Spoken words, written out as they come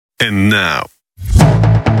And now.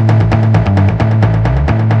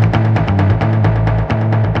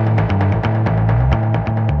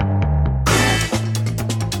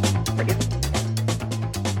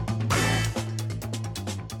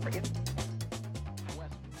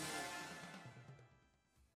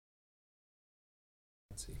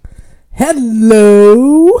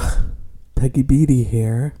 Hello, Peggy Beatty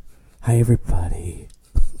here. Hi, everybody.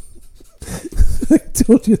 I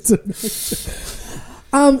told you it's a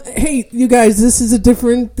hey, you guys, this is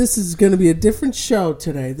going to be a different show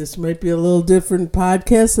today. This might be a little different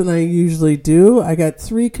podcast than I usually do. I got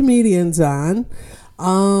 3 comedians on,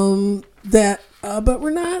 but we're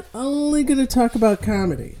not only going to talk about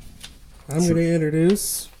comedy. I'm going to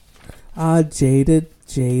introduce Jaden.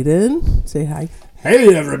 Say hi.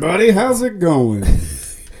 Hey everybody, how's it going?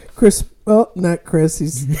 Chris, well, not Chris.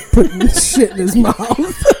 He's putting shit in his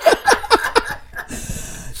mouth.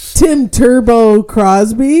 Tim Turbo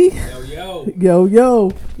Crosby. Yo.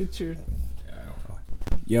 Get your.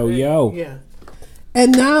 Yo. Yeah.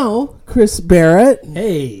 And now Chris Barrett.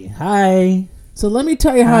 Hey, hi. So let me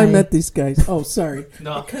tell you how Hi. I met these guys. Oh, sorry.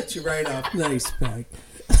 No. I cut you right off. Nice, Peg.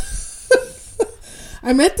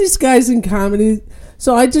 I met these guys in comedy.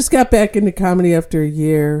 So I just got back into comedy after a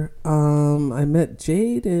year. I met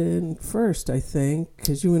Jaden first, I think,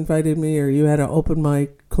 because you invited me or you had an open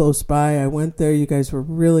mic close by. I went there. You guys were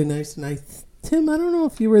really nice. And Tim, I don't know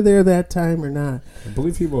if you were there that time or not. I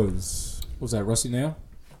believe he was. Was that Rusty Nail?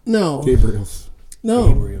 No. Gabriel's. No.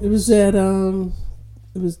 Gabriel's. It was at,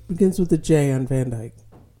 begins with a J on Van Dyke.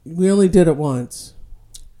 We only did it once.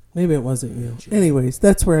 Maybe it wasn't you. Anyways,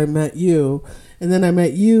 that's where I met you. And then I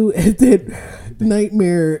met you at that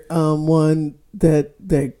Nightmare one,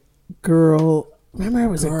 that girl. Remember, it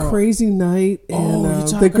was a crazy night, and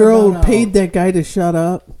the girl paid that guy to shut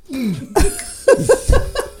up.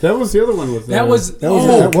 That was the other one with That was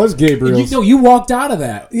Gabriel's. You walked out of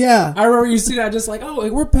that. Yeah. I remember you sitting there just like,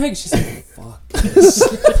 oh, we're Peg. She's like, fuck this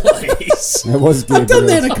place. That was I've Gabriel's. done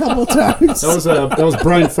that a couple times. That was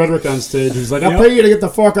Brian Frederick on stage. He's like, I'll pay you to get the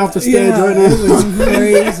fuck off the stage right now. It was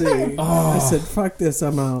crazy. I said, fuck this,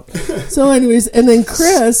 I'm out. So anyways, and then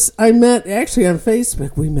Chris, I met actually on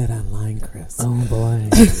Facebook. We met online, Chris. Oh boy.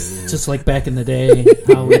 Just like back in the day,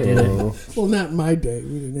 how we did it. Well, not in my day.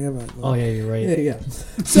 We didn't have online. Oh yeah, you're right. Yeah.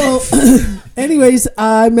 So, anyways,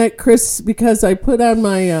 I met Chris because I put on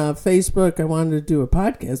my Facebook, I wanted to do a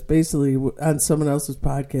podcast, basically on someone else's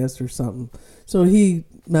podcast or something. So he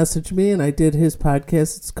messaged me, and I did his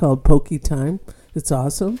podcast. It's called Pokey Time. It's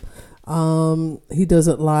awesome. He does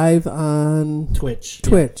it live on Twitch.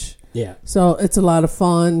 Yeah. So it's a lot of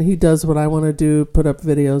fun. He does what I want to do, put up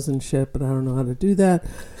videos and shit, but I don't know how to do that.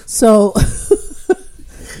 So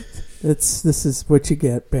this is what you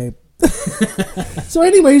get, babe. So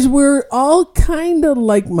anyways, we're all kind of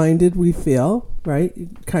like-minded, we feel, right?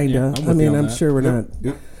 Kind of. Yeah, I mean, I'm that. sure we're not.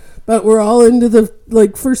 Yep. But we're all into the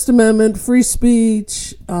First Amendment, free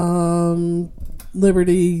speech,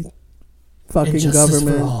 liberty, fucking And justice for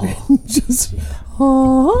government.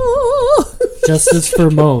 all. Justice for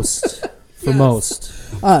most. For most.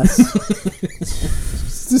 Us.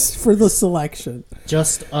 Just for the selection.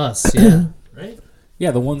 Just us, yeah. Right?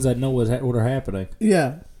 Yeah, the ones that know what are happening.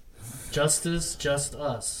 Yeah. Justice, just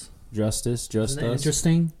us. Justice, just Isn't that us.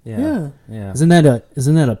 interesting? Yeah. Isn't that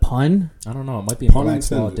a pun? I don't know. It might be in Pun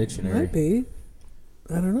Black's Law intended. Dictionary. Might be.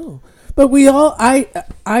 I don't know. But we all,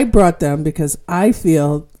 I brought them because I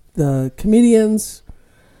feel the comedians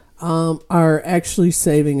are actually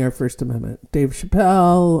saving our First Amendment. Dave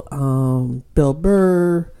Chappelle, Bill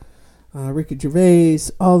Burr, Ricky Gervais,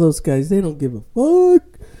 all those guys, they don't give a fuck.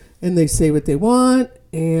 And they say what they want.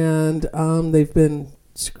 And they've been,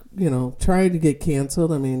 trying to get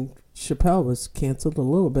canceled. I mean, Chappelle was canceled a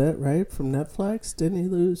little bit, right, from Netflix. Didn't he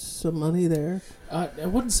lose some money there? I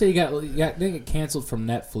wouldn't say he didn't get canceled from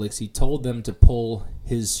Netflix. He told them to pull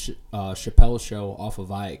his Chappelle show off of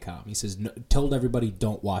Viacom. He says, told everybody,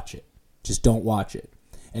 don't watch it. Just don't watch it.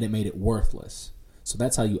 And it made it worthless. So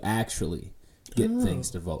that's how you actually get things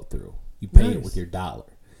to vote through. You pay it with your dollar.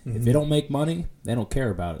 Mm-hmm. If they don't make money, they don't care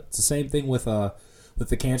about it. It's the same thing with the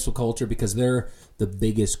cancel culture, because they're the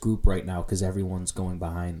biggest group right now because everyone's going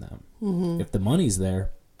behind them. Mm-hmm. If the money's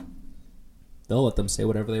there, they'll let them say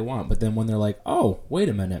whatever they want. But then when they're like, oh, wait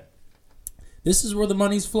a minute, this is where the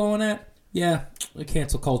money's flowing at? Yeah, the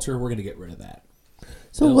cancel culture, we're going to get rid of that.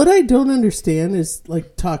 So what I don't understand is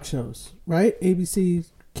like talk shows, right? ABC,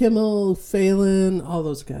 Kimmel, Phelan, all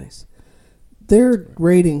those guys. Their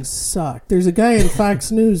ratings suck. There's a guy in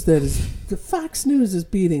Fox News Fox News is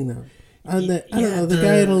beating them. On the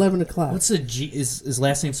guy at 11 o'clock. What's the G? His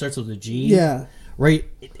last name starts with a G? Yeah. Right.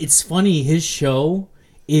 It's funny. His show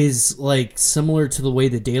is like similar to the way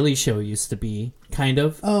the Daily Show used to be, kind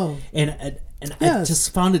of. Oh. And I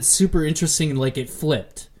just found it super interesting. Like it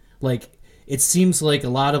flipped. Like it seems like a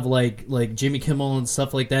lot of like Jimmy Kimmel and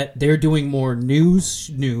stuff like that. They're doing more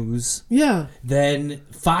news Yeah. than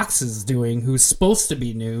Fox is doing, who's supposed to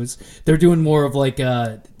be news. They're doing more of like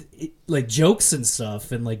jokes and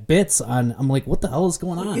stuff and like bits on. I'm like, what the hell is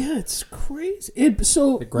going on? Yeah, it's crazy.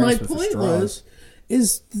 So my grasping for point straws.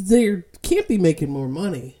 is they can't be making more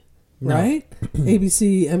money, No. right?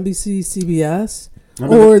 ABC, NBC, CBS, I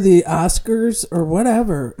mean, or the Oscars or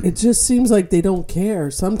whatever. It just seems like they don't care.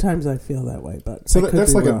 Sometimes I feel that way, but So I could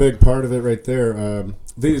that's be like a wrong. big part of it right there.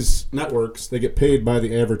 These networks, they get paid by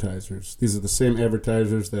the advertisers. These are the same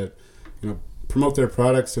advertisers that, promote their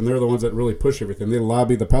products, and they're the ones that really push everything. They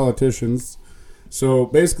lobby the politicians. So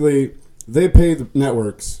basically, they pay the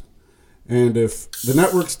networks, and if the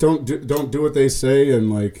networks don't do what they say, and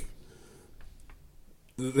like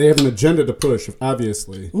they have an agenda to push,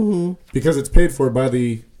 obviously, because it's paid for by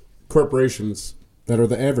the corporations that are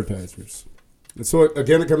the advertisers. And so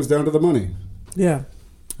again, it comes down to the money. Yeah.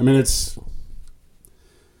 I mean, it's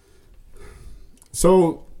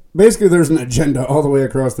so basically there's an agenda all the way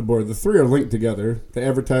across the board. The three are linked together: the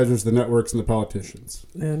advertisers, the networks, and the politicians.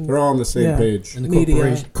 And They're all on the same yeah. page. And the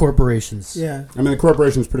Media. corporations. yeah. I mean, the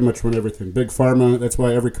corporations pretty much run everything. Big pharma. That's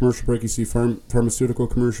why every commercial break you see pharmaceutical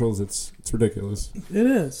commercials. It's ridiculous. It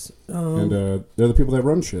is. And they're the people that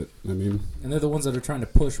run shit. I mean, And they're the ones that are trying to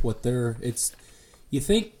push what they're. You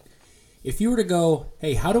think if you were to go,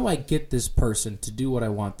 hey, how do I get this person to do what I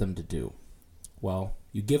want them to do? Well,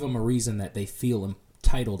 you give them a reason that they feel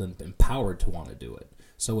entitled and empowered to want to do it.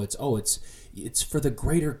 So it's for the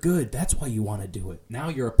greater good. That's why you want to do it. Now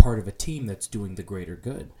you're a part of a team that's doing the greater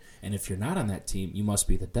good. And if you're not on that team, you must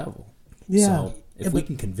be the devil. Yeah. So if we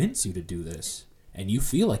can convince you to do this and you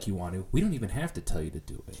feel like you want to, we don't even have to tell you to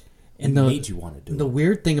do it. And we made you want to do The it.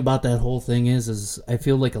 weird thing about that whole thing is I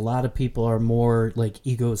feel like a lot of people are more like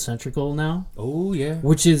egocentrical now, Oh, yeah.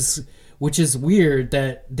 which is weird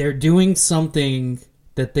that they're doing something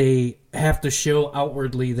that they have to show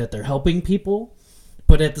outwardly that they're helping people,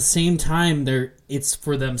 but at the same time it's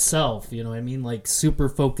for themselves, you know what I mean? Like super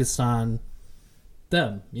focused on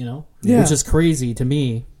them, Yeah. which is crazy to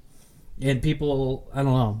me. And people, I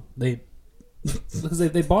don't know, Because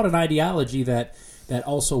they bought an ideology that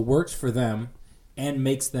also works for them and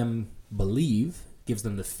makes them believe, gives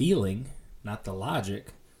them the feeling, not the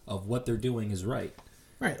logic, of what they're doing is right.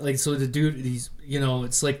 right. Like, so the dude,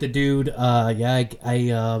 it's like the dude,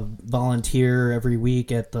 I volunteer every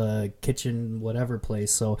week at the kitchen, whatever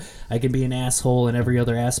place, so I can be an asshole in every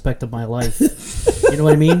other aspect of my life. You know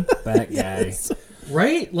what I mean? That guy.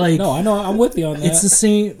 Right? Like, No, I know. I'm with you on that. it's the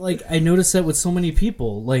same. Like, I noticed that with so many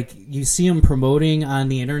people. Like, you see them promoting on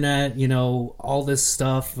the internet, all this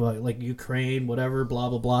stuff, like Ukraine, whatever, blah,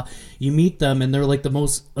 blah, blah. You meet them, and they're like the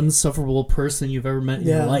most unsufferable person you've ever met in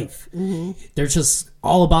your life. Mm-hmm. They're just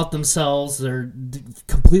all about themselves. They're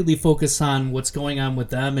completely focused on what's going on with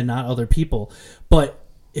them and not other people. But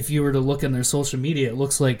if you were to look on their social media, it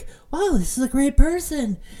looks like, wow, this is a great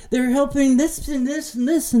person. They're helping this and this and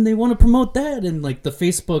this, and they want to promote that. And like the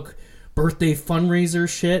Facebook birthday fundraiser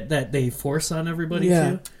shit that they force on everybody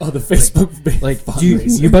Yeah. too. Oh, the Facebook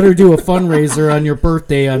You better do a fundraiser on your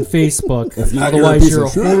birthday on Facebook. If not, you're a Otherwise, piece you're a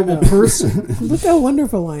of shit. horrible person. Look how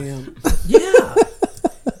wonderful I am. Yeah.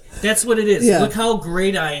 That's what it is. Yeah. Look how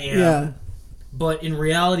great I am. Yeah. But in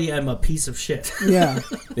reality, I'm a piece of shit. Yeah.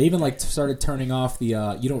 They even started turning off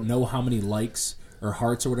the you don't know how many likes or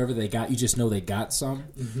hearts or whatever they got. You just know they got some.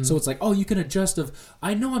 Mm-hmm. So it's like, oh, you can adjust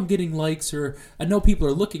I know I'm getting likes, or I know people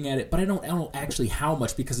are looking at it, but I don't actually how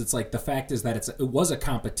much, because it's like the fact is that it was a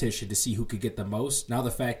competition to see who could get the most. Now the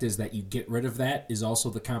fact is that you get rid of that is also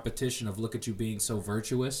the competition of look at you being so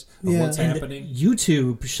virtuous of Yeah. what's And happening.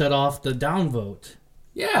 YouTube shut off the downvote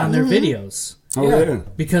Yeah. on their videos. oh yeah.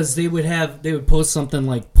 Because they would post something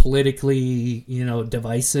like politically,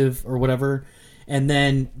 divisive or whatever, and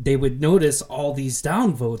then they would notice all these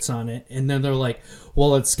downvotes on it, and then they're like,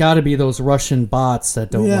 well, it's got to be those Russian bots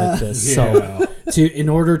that don't Yeah. like this. Yeah. So in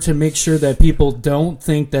order to make sure that people don't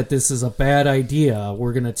think that this is a bad idea,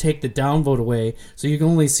 we're going to take the downvote away, so you can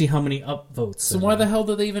only see how many upvotes. So why the hell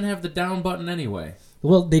do they even have the down button anyway?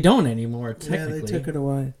 Well, they don't anymore, Yeah, technically. they took it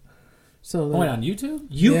away. So Wait, on YouTube?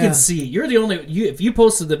 You Yeah. can see. You're the only. If you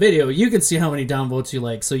posted the video, you can see how many downvotes you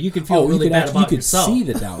like. So you can feel really bad about you could yourself. see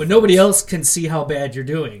the downvotes. But nobody else can see how bad you're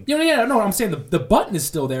doing. No, I'm saying the button is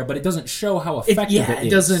still there, but it doesn't show how effective it It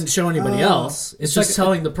is. doesn't show anybody else. It's just like-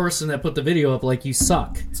 telling the person that put the video up like you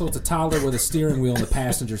suck. So it's a toddler with a steering wheel in the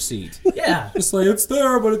passenger seat. Yeah, It's like, it's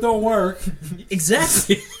there, but it don't work.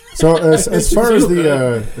 exactly. So as far as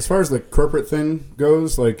the corporate thing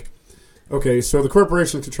goes, like, okay, so the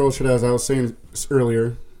corporation control shit, as I was saying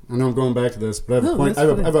earlier. I know I'm going back to this, but I have a point. I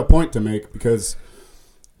have a point to make because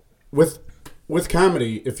with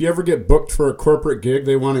comedy, if you ever get booked for a corporate gig,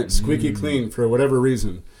 they want it squeaky clean for whatever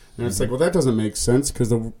reason, and it's like, well, that doesn't make sense because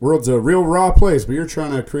the world's a real raw place, but you're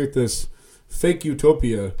trying to create this fake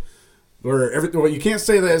utopia where well, you can't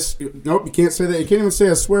say this. Nope, you can't say that. You can't even say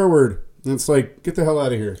a swear word. And it's like, get the hell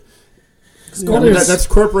out of here. Yeah. I mean, that's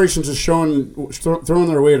corporations just throwing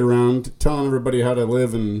their weight around, telling everybody how to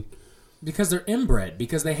live, and Because they're inbred.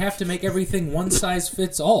 Because they have to make everything one size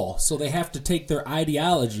fits all. So they have to take their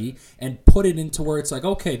ideology and put it into where it's like,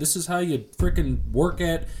 okay, this is how you freaking work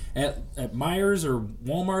at Myers or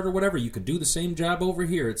Walmart or whatever. You could do the same job over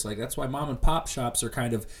here. It's like, that's why mom and pop shops are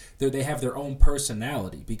kind of, they have their own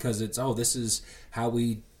personality. Because it's, this is how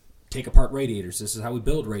we take apart radiators. This is how we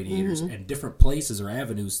build radiators. And different places or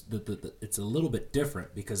avenues, it's a little bit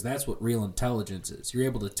different because that's what real intelligence is. You're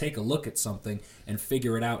able to take a look at something and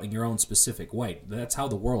figure it out in your own specific way. That's how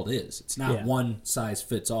the world is. It's not one size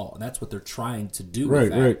fits all. And that's what they're trying to do with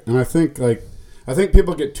that. Right. And I think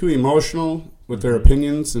people get too emotional with their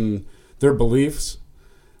opinions and their beliefs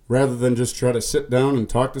rather than just try to sit down and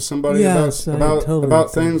talk to somebody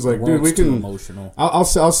about things. Like, dude, we too can. Emotional. I'll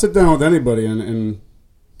sit down with anybody and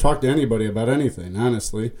talk to anybody about anything,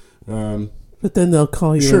 honestly. But then they'll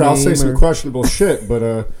call you. Sure, I'll say some questionable shit, but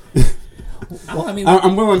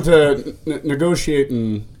I'm willing to negotiate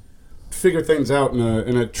and figure things out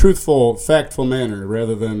in a truthful, factful manner,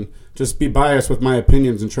 rather than just be biased with my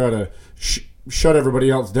opinions and try to shut everybody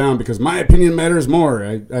else down because my opinion matters more.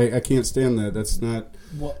 I can't stand that. That's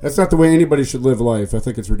not the way anybody should live life. I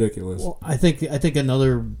think it's ridiculous. Well, I think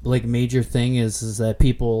another major thing is that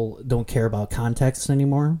people don't care about context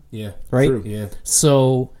anymore. Yeah. Right? True. Yeah.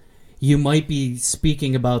 So you might be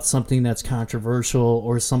speaking about something that's controversial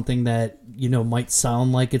or something that, might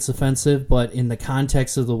sound like it's offensive, but in the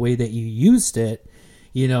context of the way that you used it,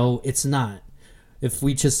 it's not. If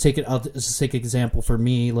we just take it, I'll just take an example for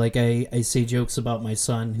me. Like I say jokes about my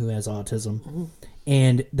son who has autism.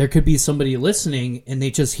 And there could be somebody listening and they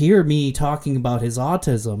just hear me talking about his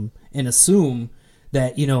autism and assume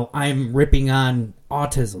that, I'm ripping on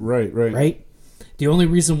autism. Right? The only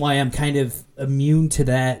reason why I'm kind of immune to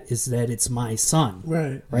that is that it's my son.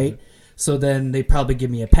 Right. Right? So then they probably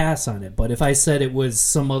give me a pass on it. But if I said it was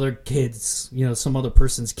some other kid's, some other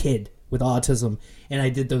person's kid with autism and I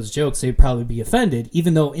did those jokes, they'd probably be offended,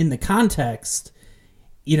 even though in the context,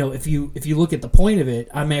 if you look at the point of it,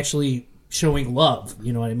 I'm actually showing love,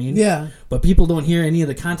 you know what I mean? Yeah. But people don't hear any of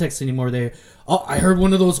the context anymore. I heard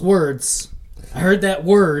one of those words. I heard that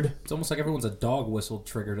word. It's almost like everyone's a dog whistle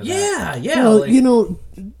trigger to that. Yeah. Well,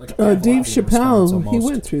 Like a Dave Pavlovian response Chappelle, he almost.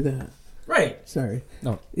 went through that. Right. Sorry.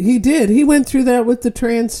 No. He did. He went through that with the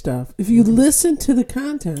trans stuff. If you listen to the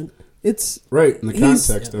content, it's right in the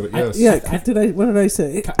context of it. Yes. What did I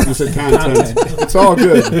say? You said content. It's all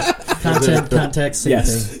good. Context, same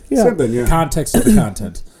thing. Yeah. Same thing, yeah. Context of the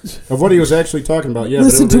content. Of what he was actually talking about. Yeah.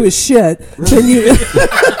 Listen to his shit. Then you.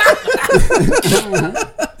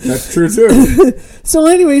 That's true too. So,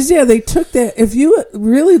 anyways, they took that. If you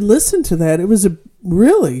really listen to that, it was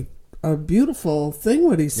really a beautiful thing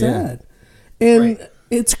what he said, and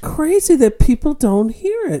it's crazy that people don't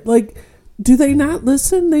hear it. Like, do they not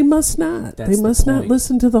listen? They must not. That's they the must not point.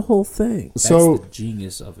 listen to the whole thing. That's So the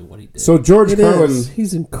genius of it, what he did. So George It Carlin. is.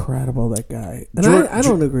 He's incredible, that guy. And I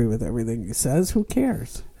don't agree with everything he says. Who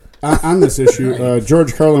cares? On this issue,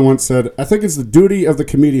 George Carlin once said, "I think it's the duty of the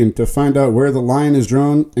comedian to find out where the line is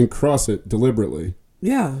drawn and cross it deliberately."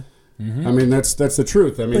 Yeah, I mean that's the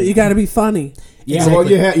truth. I mean, but you got to be funny. yeah. well,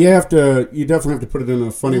 you definitely have to put it in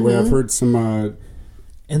a funny way. I've heard some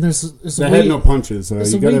And there's a that way, had no punches.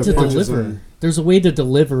 there's You a gotta way have to punches deliver. and- There's a way to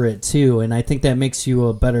deliver it too, and I think that makes you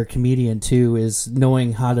a better comedian too. Is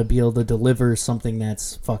knowing how to be able to deliver something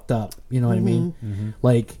that's fucked up. You know what I mean?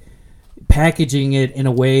 Like packaging it in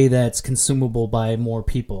a way that's consumable by more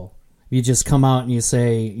people. You just come out and you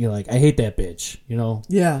say, you're like, I hate that bitch.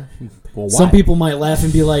 Yeah, Well, why? Some people might laugh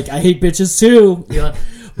and be like, I hate bitches too.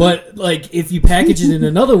 But like, if you package it in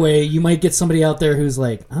another way, you might get somebody out there who's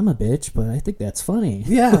like, I'm a bitch, but I think that's funny.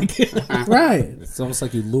 yeah, right. It's almost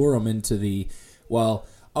like you lure them into the, well,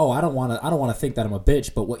 oh, I don't want to think that I'm a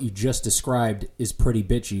bitch, but what you just described is pretty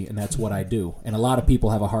bitchy, and that's what I do. And a lot of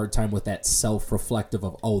people have a hard time with that self-reflective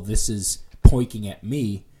of, oh, this is pointing at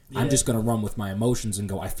me. I'm just going to run with my emotions and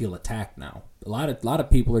go, I feel attacked now. A lot of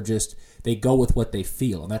people are just, they go with what they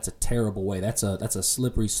feel, and that's a terrible way. That's a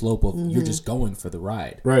slippery slope of you're just going for the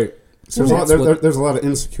ride. Right. So Well, there's a lot of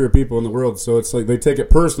insecure people in the world, so it's like they take it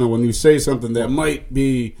personal when you say something that might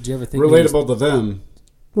be Do you ever think relatable to them.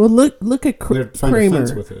 Well, look at They find offense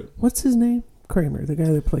Kramer. with it. What's his name? Kramer, the guy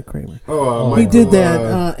that played Kramer. Oh, He Michael, did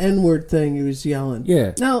that N-word thing. He was yelling.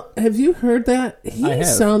 Yeah. Now, have you heard that? I He have.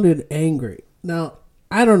 sounded angry. Now,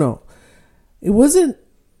 I don't know. It wasn't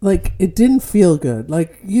like it didn't feel good.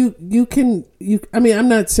 Like you. I mean, I'm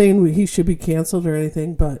not saying he should be canceled or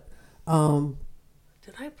anything, but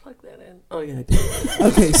did I plug that in? Oh yeah, I did.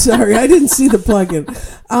 Okay, sorry, I didn't see the plug-in.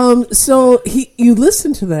 So you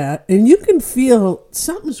listen to that, and you can feel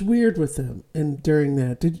something's weird with him. And during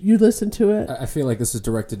that, did you listen to it? I feel like this is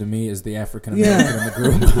directed to me as the African American in the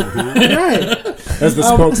group. Right. as the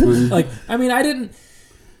spokesman. Like, I mean,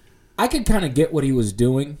 I could kind of get what he was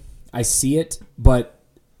doing. I see it, but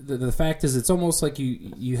the fact is, it's almost like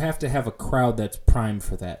you have to have a crowd that's primed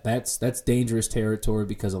for that. That's dangerous territory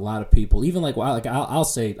because a lot of people, even I'll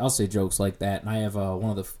say jokes like that, and I have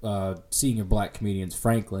one of the senior black comedians,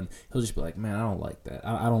 Franklin. He'll just be like, "Man, I don't like that.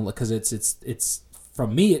 I don't like," because it's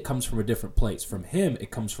from me, it comes from a different place. From him, it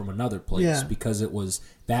comes from another place. Yeah. Because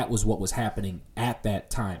that was what was happening at that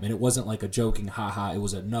time, and it wasn't like a joking, haha. It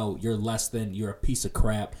was a no, you're less than, you're a piece of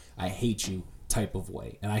crap. I hate you. Type of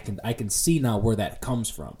way, and I can see now where that comes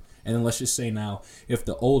from. And then let's just say now, if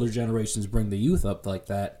the older generations bring the youth up like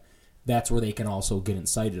that, that's where they can also get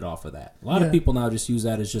incited off of that. A lot of people now just use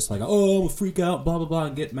that as just like, oh, I'm gonna freak out, blah blah blah,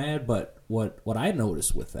 and get mad. But what I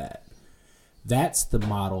noticed with that's the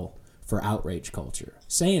model for outrage culture.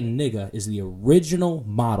 Saying nigga is the original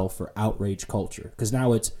model for outrage culture, because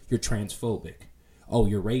now you're transphobic. Oh,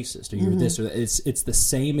 you're racist, or you're this, or that. It's the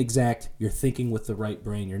same exact, you're thinking with the right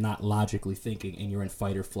brain, you're not logically thinking, and you're in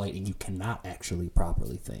fight or flight, and you cannot actually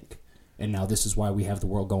properly think. And now this is why we have the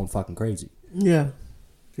world going fucking crazy. Yeah.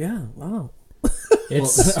 Yeah. Wow.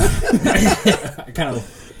 It's I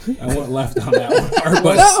went left on that one part,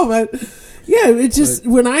 but No, but yeah, it just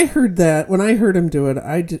when I heard him do it,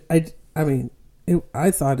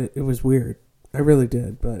 I thought it was weird. I really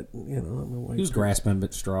did, but you know, I'm a white he was person. grasping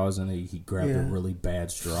at straws, and he grabbed a really bad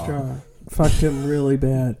straw. Fucked him really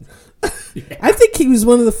bad. I think he was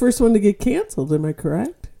one of the first one to get canceled. Am I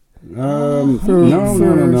correct? No.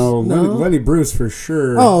 No? Lenny Bruce for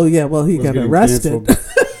sure. Oh yeah, well he was got getting arrested. canceled.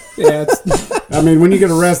 Yeah, I mean, when you get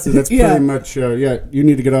arrested, that's Yeah. pretty much you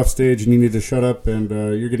need to get off stage and you need to shut up, and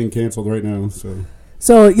you're getting canceled right now.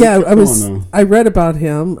 So yeah, Keep going, though. I read about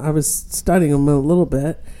him. I was studying him a little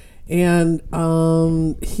bit, and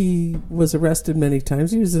he was arrested many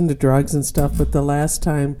times. He was into drugs and stuff, but the last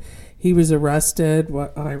time he was arrested,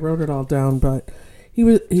 I wrote it all down, but he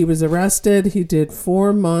was arrested. He did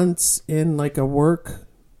 4 months in like a workhouse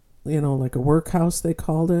they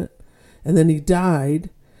called it, and then he died.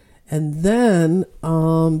 And then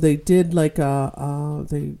they did like they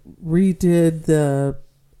redid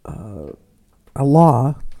a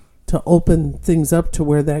law to open things up to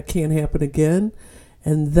where that can't happen again.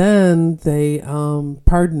 And then they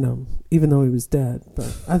pardoned him, even though he was dead.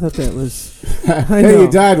 But I thought that was... Hey, you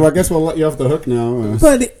died. Well, I guess we'll let you off the hook now.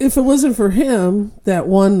 But if it wasn't for him, that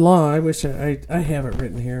one law, I wish I have it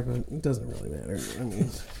written here, but it doesn't really matter. I mean,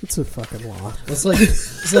 it's a fucking law. it's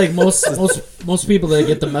like most people that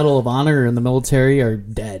get the Medal of Honor in the military are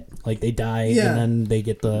dead. Like they die Yeah. and then they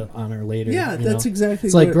get the honor later. Yeah, you that's know? exactly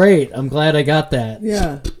It's like, great, I'm glad I got that.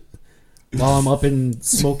 Yeah. While I'm up and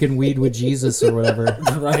smoking weed with Jesus or whatever.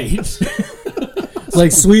 right. It's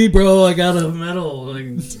like, sweet, bro, I got a medal.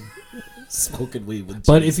 Like, Smoking weed with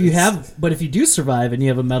but Jesus. if you do survive and you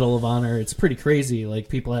have a Medal of Honor, it's pretty crazy. Like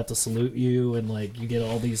people have to salute you, and like you get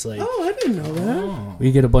all these like Oh, I didn't know that.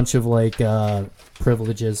 you get a bunch of like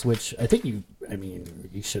privileges, which I think you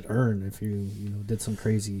should earn if you did some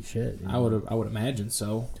crazy shit. You know? I would imagine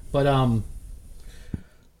so. But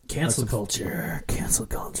cancel culture.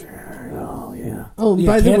 Oh yeah. Oh, Yeah,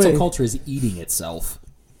 by the cancel way, culture is eating itself.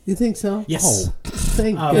 you think so? Yes. Oh,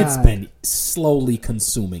 Thank God. it's been slowly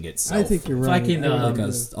consuming itself. I think you're If I right. can, like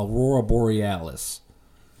a Aurora Borealis,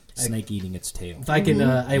 snake eating its tail. If I can,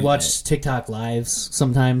 I watch TikTok lives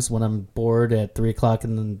sometimes when I'm bored at 3:00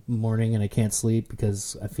 in the morning and I can't sleep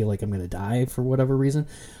because I feel like I'm gonna die for whatever reason.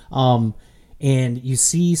 And you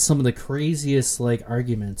see some of the craziest like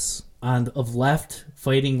arguments of left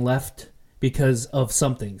fighting left because of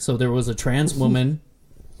something. So there was a trans woman,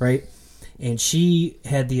 right? and she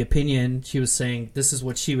had the opinion. She was saying, this is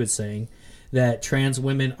what she was saying, that trans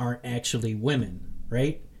women aren't actually women,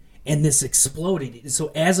 right? And this exploded.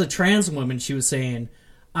 So as a trans woman, she was saying,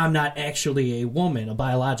 I'm not actually a woman, a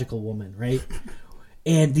biological woman, right?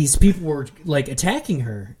 And these people were like attacking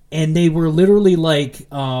her, and they were literally like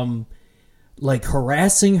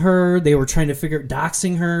harassing her. They were trying to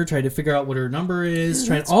doxing her, trying to figure out what her number is,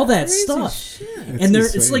 all that stuff. Shit. And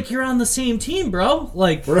it's like you're on the same team, bro.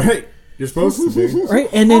 Like, Right. You're supposed to be. right?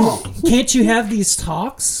 And then can't you have these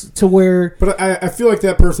talks to where? But I feel like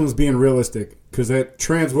that person was being realistic, because that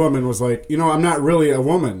trans woman was like, I'm not really a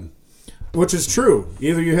woman, which is true.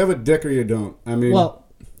 Either you have a dick or you don't. I mean, Well,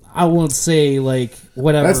 I won't say like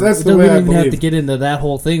whatever. That's we the way don't I even have to believe. get into that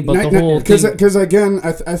whole thing, but the whole thing. Because again,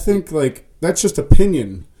 I think like that's just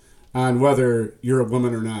opinion on whether you're a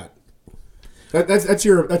woman or not. That's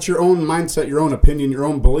your own mindset, your own opinion, your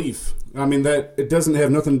own belief. I mean, that it doesn't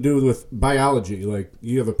have nothing to do with biology. Like,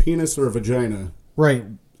 you have a penis or a vagina, Right.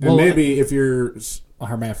 and maybe if you're A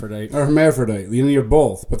hermaphrodite. a hermaphrodite, you have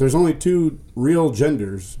both. But there's only two real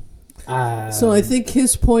genders. So I think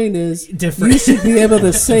his point is Different. you should be able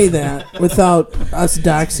to say that without us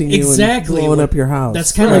doxing you Exactly. and blowing up your house.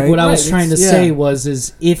 That's kind of like what I was Right. trying to Yeah. say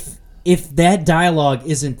is if that dialogue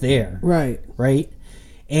isn't there, Right. right?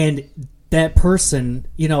 And that person,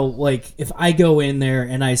 like if I go in there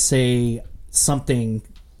and I say something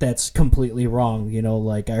that's completely wrong,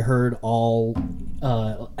 like I heard all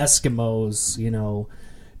Eskimos,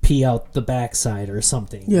 pee out the backside or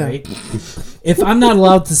something, Yeah. right? If I'm not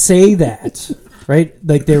allowed to say that, right?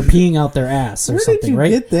 Like they're peeing out their ass or Where did something, you right?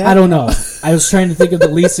 get that? I don't know. I was trying to think of the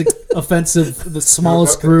least offensive, the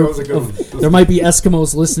smallest That group. was a good one. There might be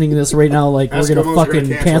Eskimos listening to this right now, like we're Eskimos gonna are fucking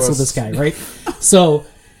gonna cancel cancel this us. guy, right? So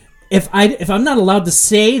if I'm not allowed to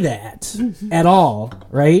say that at all,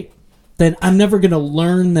 right? Then I'm never gonna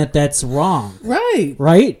learn that that's wrong, Right.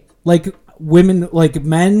 right? Like women, like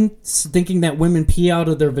men thinking that women pee out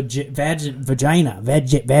of their vagina.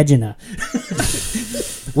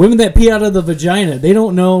 Women that pee out of the vagina, they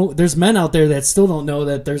don't know. There's men out there that still don't know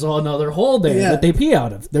that there's another hole there Yeah. that they pee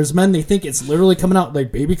out of. There's men, they think it's literally coming out,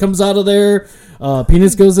 like baby comes out of there,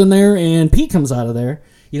 penis goes in there, and pee comes out of there.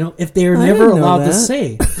 If they're I never didn't know allowed to that.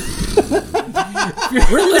 say.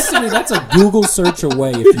 We're listening. That's a Google search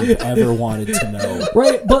away if you've ever wanted to know.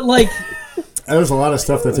 Right, but like, There's a lot of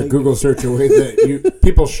stuff that's a Google search away that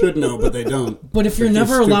people should know, but they don't. but if you're They're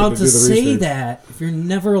never stupid allowed to to do the say research. that, if you're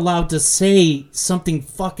never allowed to say something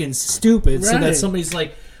fucking stupid so that Right. somebody's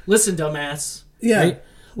like, listen, dumbass. Yeah. Right?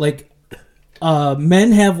 Like,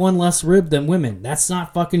 men have one less rib than women. That's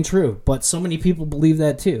not fucking true. But so many people believe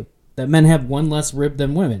that too. That men have one less rib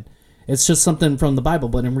than women. It's just something from the Bible.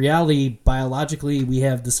 But in reality, biologically, we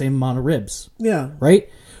have the same amount of ribs. Yeah. Right?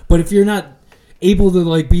 But if you're not able to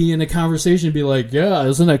like be in a conversation and be like, yeah,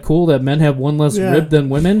 isn't that cool that men have one less Yeah. rib than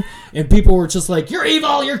women? And people were just like, you're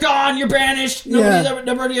evil, you're gone, you're banished,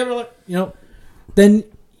 nobody ever, then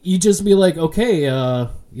you just be like, okay,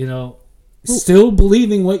 still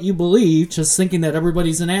believing what you believe, just thinking that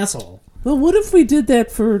everybody's an asshole. Well, what if we did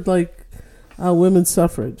that for like women's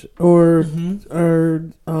suffrage or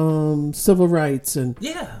civil rights and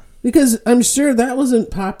Yeah. because I'm sure that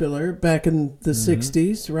wasn't popular back in the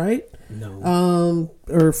 60s, right? No.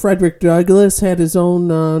 Or Frederick Douglass had his own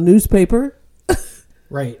newspaper.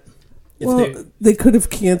 Right. If Well, they could have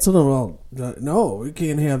canceled him. Well, no, we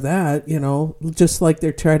can't have that. Just like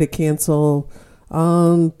they're trying to cancel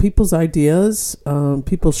people's ideas,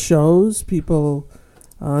 people's shows,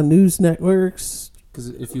 news networks. Because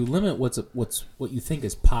if you limit what you think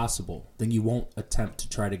is possible, then you won't attempt to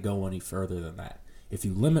try to go any further than that. If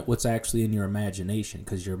you limit what's actually in your imagination,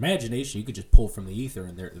 because your imagination you could just pull from the ether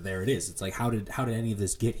and there it is. It's like how did any of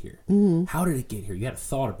this get here? Mm-hmm. How did it get here? You had a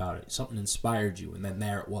thought about it, something inspired you, and then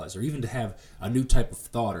there it was. Or even to have a new type of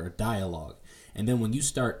thought or a dialogue. And then when you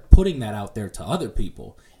start putting that out there to other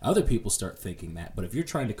people start thinking that. But if you're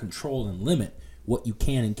trying to control and limit what you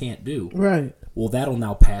can and can't do, Right. well, that'll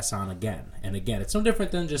now pass on again and again. It's no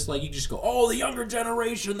different than just like you just go, oh, the younger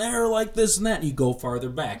generation, they're like this and that, and you go farther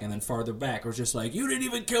back and then farther back. Or it's just like, you didn't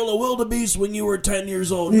even kill a wildebeest when you were 10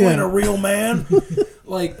 years old. You Yeah. ain't a real man.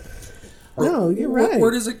 Like, No, you're right. Where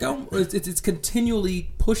does it go? It's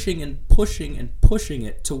continually pushing and pushing and pushing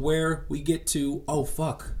it to where we get to, oh,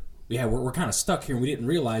 fuck. Yeah, we're kind of stuck here and we didn't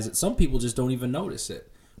realize it. Some people just don't even notice it.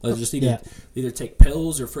 Like, just either take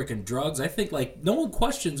pills or freaking drugs. I think, like, no one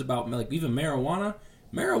questions about, like, even marijuana.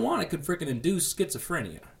 Marijuana could freaking induce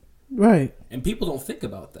schizophrenia. Right. And people don't think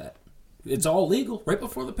about that. It's all legal. Right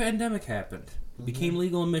before the pandemic happened, it became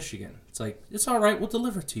legal in Michigan. It's like, it's all right. We'll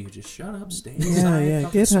deliver it to you. Just shut up, stay inside,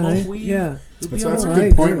 come get smoke high. weed. Yeah. You'll be That's all a right.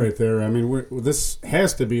 good point right there. I mean, this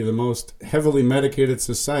has to be the most heavily medicated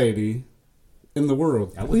society in the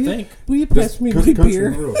world. I would think. Will you This pass me country my in the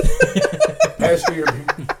beer? world. Pass me your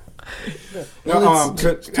beer. Well, it's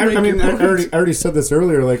to make I mean, your I point. already said this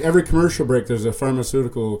earlier. Like every commercial break, there's a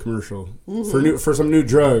pharmaceutical commercial for some new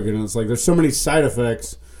drug, and it's like there's so many side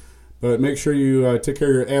effects. But make sure you take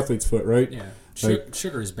care of your athlete's foot, right? Yeah. Like-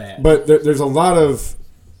 Sugar is bad. But there's a lot of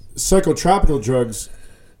psychotropical drugs.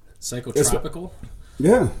 Psychotropical?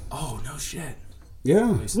 Yeah, Oh, no shit. yeah.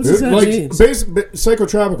 What does that like mean?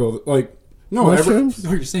 psychotropical, like no, Mushrooms?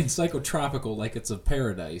 No, you're saying psychotropical like it's a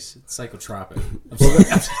paradise. It's psychotropic. I'm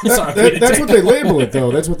sorry. that's what they label it,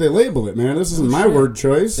 though. That's what they label it, man. This isn't my word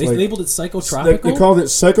choice. They Like, labeled it psychotropical? they called it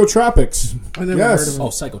psychotropics. I never Yes. heard of Oh,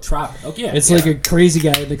 psychotropic. Okay, yeah. It's like a crazy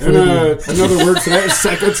guy in the And Caribbean. another word for that is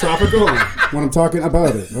psychotropical when I'm talking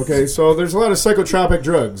about it. Okay, so there's a lot of psychotropic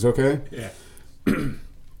drugs, okay? Yeah.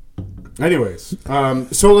 Anyways,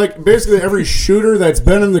 so like basically every shooter that's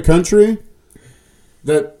been in the country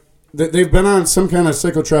that they've been on some kind of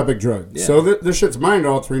psychotropic drug. Yeah. So this shit's mind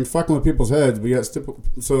altering, fucking with people's heads. But yet,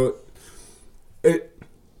 so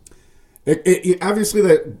it obviously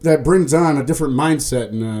that brings on a different mindset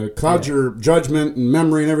and clouds your judgment and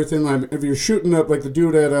memory and everything. Like if you're shooting up like the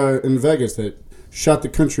dude at in Vegas that shot the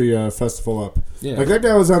country festival up, Yeah. like that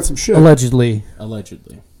guy was on some shit. Allegedly.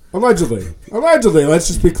 Allegedly. Allegedly. Let's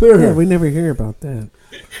just be clear Yeah, here. we never hear about that.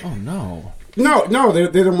 Oh, no. No, they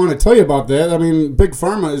didn't want to tell you about that. I mean, Big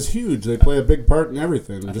Pharma is huge. They play a big part in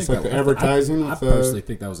everything. Just like the advertising. I with, personally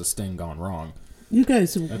think that was a sting gone wrong. You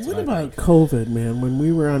guys, That's what what I about COVID, man? When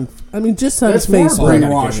we were on, I mean, just on that's more Facebook,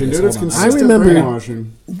 brainwashing, dude. It's Hold on. consistent I remember-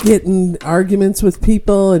 brainwashing. getting arguments with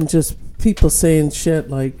people and just people saying shit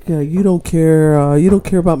like, "You don't care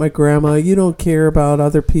about my grandma. You don't care about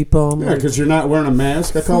other people." I'm Yeah, like, because you're not wearing a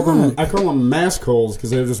mask. I call them mask holes because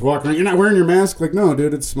they just walk around. You're not wearing your mask. Like, no,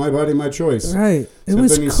 dude, it's my body, my choice. right? It Same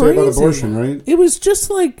was thing you crazy. say about abortion, right? It was just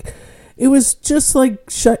like,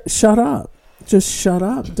 shut up. Just shut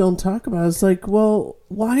up. Don't talk about it. It's like, well,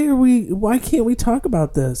 why can't we talk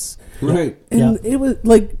about this? Right. And it was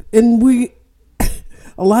like, and we,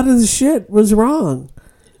 a lot of the shit was wrong.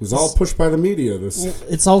 It was all pushed by the media. This.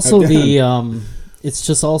 It's also Again. it's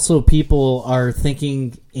just also people are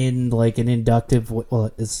thinking in like an inductive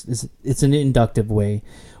it's an inductive way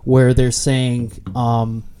where they're saying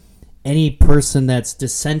any person that's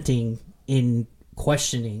dissenting in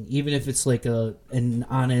questioning, even if it's like an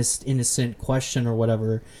honest, innocent question or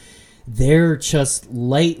whatever, they're just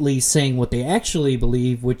lightly saying what they actually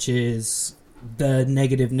believe, which is the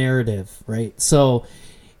negative narrative, right? So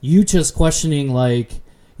you just questioning like,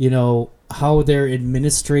 how they're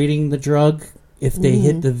administrating the drug, if they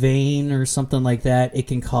hit the vein or something like that, it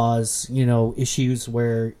can cause, issues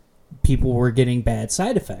where people were getting bad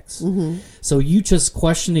side effects. So you just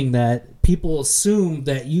questioning that, people assume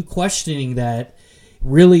that you questioning that,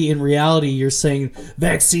 really in reality you're saying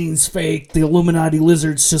vaccines fake, the Illuminati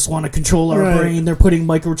lizards just want to control our Right. brain, they're putting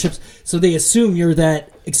microchips. So they assume you're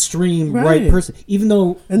that extreme right Right. person, even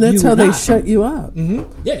though And that's you're how they not. shut you up.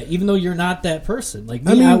 Yeah, even though you're not that person. Like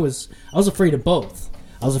me, I mean- I was afraid of both.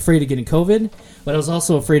 I was afraid of getting COVID, but I was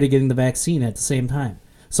also afraid of getting the vaccine at the same time.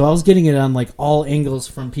 So I was getting it on like all angles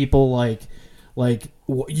from people like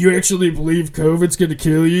you actually believe COVID's gonna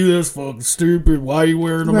kill you? That's fucking stupid. Why are you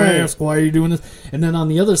wearing a Right. mask? Why are you doing this? And then on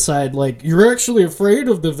the other side, like, you're actually afraid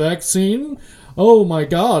of the vaccine? Oh my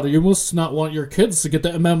god, you must not want your kids to get the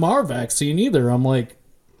MMR vaccine either. I'm like,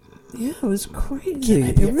 Yeah, it was crazy. Can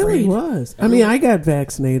I be It really afraid? was. I mean, I got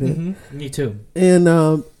vaccinated, me too.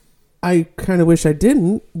 and I kind of wish I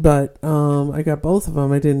didn't, but I got both of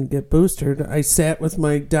them. I didn't get boosted. I sat with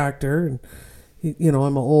my doctor, and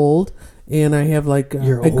I'm old, and I have like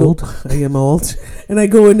You're I old? I am old, and I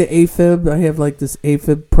go into AFib. I have like this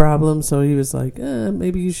AFib problem, so he was like,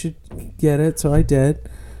 maybe you should get it. So I did.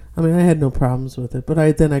 I mean, I had no problems with it, but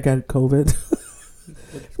then I got COVID.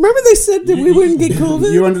 Remember they said that we wouldn't get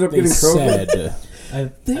COVID? You ended up They getting COVID.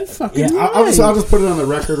 said, They fucking Yeah, I'll lied. just put it on the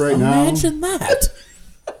record right imagine that.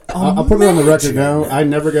 I'll put it on the record now. I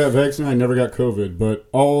never got vaccinated. I never got COVID, but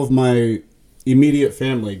all of my immediate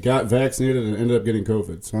family got vaccinated and ended up getting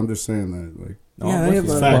COVID. So I'm just saying that, like, Yeah, I have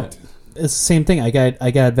it's a- fact. It's the same thing. I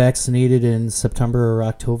got vaccinated in September or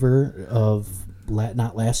October of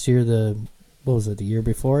not last year. The year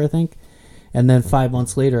before, I think. And then 5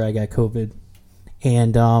 months later, I got COVID.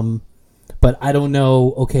 And but I don't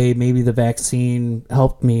know. Okay, maybe the vaccine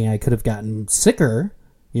helped me. I could have gotten sicker.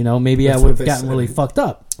 Maybe That's I what would have they gotten said. really fucked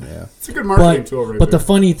up. Yeah. It's a good marketing tool, right but there. the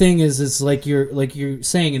funny thing is like you're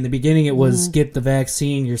saying in the beginning, it was get the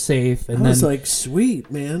vaccine, you're safe, and I then was like, sweet,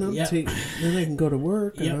 man. then I can go to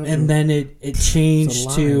work. and then it changed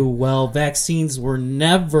It's a to, lie. well, vaccines were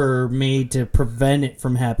never made to prevent it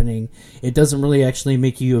from happening. It doesn't really actually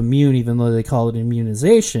make you immune, even though they call it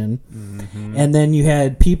immunization. And then you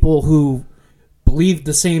had people who believed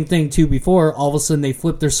the same thing too before. All of a sudden they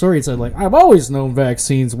flipped their story and said, like, I've always known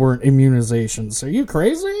vaccines weren't immunizations. Are you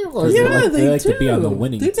crazy? Like, Yeah, they like do. to be on the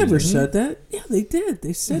winning They never team. said that. Yeah, they did.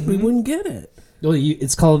 They said we wouldn't get it. well,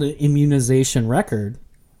 it's called an immunization record.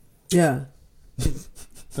 Yeah.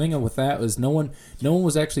 Thing with that was no one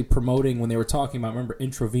was actually promoting when they were talking about, remember,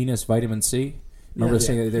 intravenous vitamin C. Remember Yeah.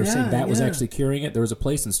 saying they were saying that was Yeah. actually curing it. There was a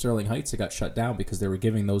place in Sterling Heights that got shut down because they were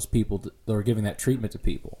giving they were giving that treatment to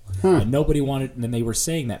people, and nobody wanted. And then they were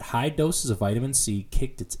saying that high doses of vitamin C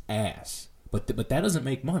kicked its ass, but that doesn't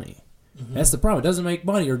make money. That's the problem. It doesn't make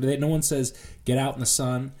money, or no one says get out in the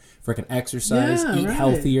sun, frickin' exercise, Yeah, eat right.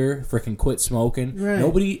 healthier, frickin' quit smoking. Right.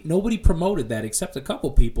 Nobody promoted that except a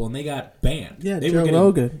couple people, and they got banned. Yeah, they Joe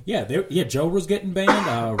Rogan. Yeah, Joe was getting banned.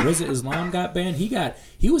 Rizza Islam got banned.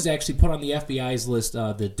 He was actually put on the FBI's list,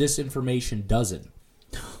 the disinformation dozen,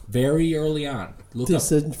 very early on. Look up.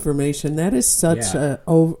 Disinformation. That is such Yeah.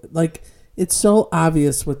 it's so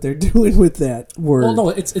obvious what they're doing with that word. Well, no,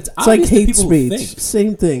 it's It's like obvious to hate people who speech. think.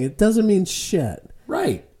 Same thing. It doesn't mean shit.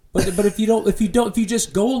 Right. But if you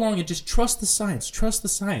just go along and just trust the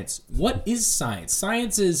science. What is science?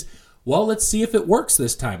 Science is, well, let's see if it works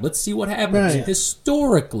this time. Let's see what happens. Right.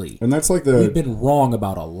 Historically, And that's like we've been wrong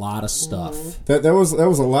about a lot of stuff. that was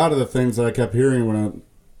a lot of the things that I kept hearing when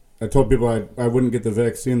I told people I wouldn't get the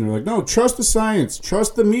vaccine. They're like, no, trust the science,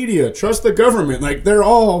 trust the media, trust the government. Like, they're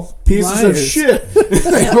all pieces of Liars. shit.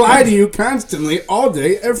 They lie to you constantly, all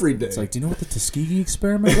day, every day. It's like, do you know what the Tuskegee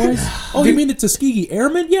experiment was? Oh, you mean the Tuskegee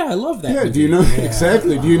Airmen? Yeah, I love that. yeah, movie. do you know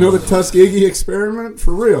exactly? Do you know the Tuskegee experiment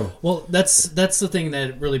for real? Well, that's the thing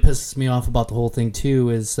that really pisses me off about the whole thing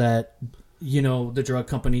too, is that, you know, the drug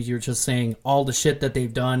companies, you're just saying all the shit that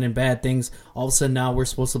they've done and bad things, all of a sudden now we're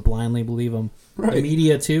supposed to blindly believe them. Right. The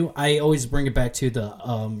media too, I always bring it back to the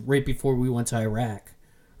right before we went to Iraq,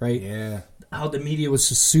 right? Yeah. How the media was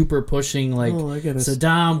just super pushing, like, Oh, I gotta-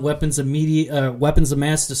 Saddam, weapons of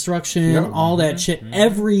mass destruction, Yep. all that shit.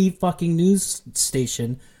 Every fucking news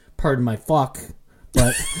station, pardon my fuck,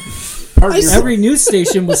 but Pardon your- every news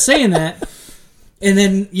station was saying that. And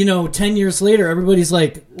then, 10 years later, everybody's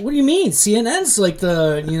like, what do you mean? CNN's like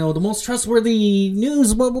the most trustworthy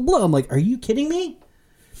news, blah, blah, blah. I'm like, are you kidding me?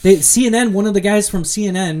 CNN, one of the guys from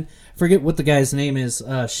CNN, forget what the guy's name is.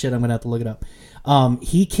 Shit, I'm going to have to look it up.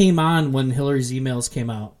 He came on when Hillary's emails came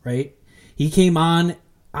out, right? He came on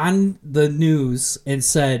the news and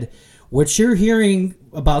said, what you're hearing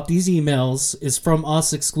about these emails is from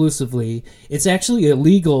us exclusively. It's actually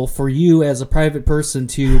illegal for you as a private person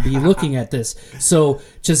to be looking at this. So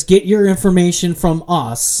just get your information from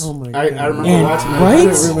us. Oh my I god. remember And- watching that right?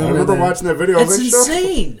 video. I remember watching that video. I was That's like, "Show-"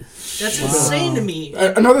 insane. That's insane to me.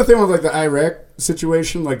 Another thing with like the Iraq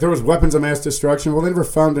situation, like there was weapons of mass destruction. Well, they never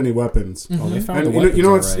found any weapons. Oh, they found And the you know, weapons, you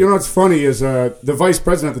know what's all you right. know what's funny is the vice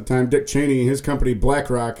president at the time, Dick Cheney, his company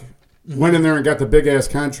BlackRock, went in there and got the big ass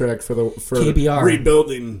contract for KBR.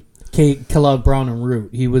 rebuilding. Kellogg Brown and Root.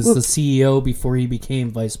 He was the CEO before he became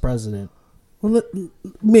vice president. Well,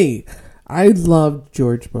 me, I loved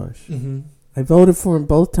George Bush. I voted for him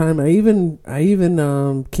both times. I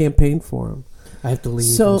even campaigned for him. I have to leave.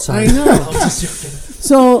 So I'm sorry. I know. I'm just joking.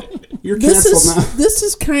 So You're this canceled is now. this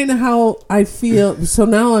is kind of how I feel. So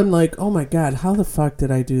now I'm like, oh my god, how the fuck did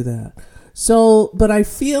I do that? So, but I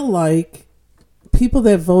feel like people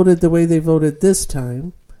that voted the way they voted this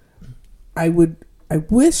time, I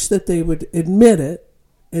wish that they would admit it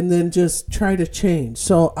and then just try to change.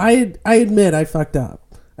 So I admit I fucked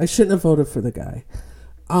up. I shouldn't have voted for the guy.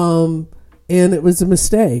 And it was a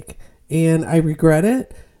mistake and I regret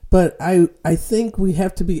it. But I think we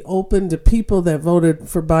have to be open to people that voted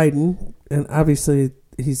for Biden, and obviously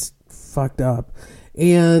he's fucked up.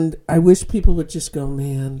 And I wish people would just go,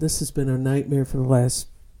 man, this has been a nightmare for the last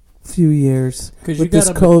few years. 'Cause you With this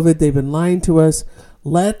gotta- COVID, they've been lying to us.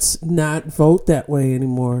 Let's not vote that way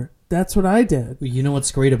anymore. That's what I did. You know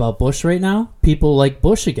what's great about Bush right now? People like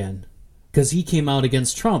Bush again. Because he came out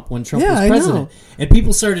against Trump when Trump Yeah, was I president. know. And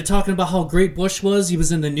people started talking about how great Bush was. He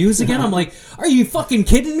was in the news again. I'm like, are you fucking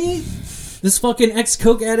kidding me? This fucking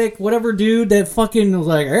ex-coke addict, whatever dude that fucking was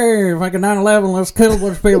like, hey, fucking 9/11, let's kill a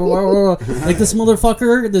bunch of people. Blah, blah, blah. Like this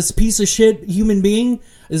motherfucker, this piece of shit human being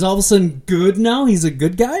is all of a sudden good now. He's a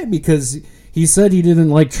good guy because he said he didn't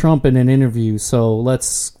like Trump in an interview. So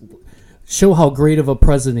let's show how great of a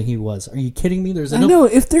president he was. Are you kidding me? There's I know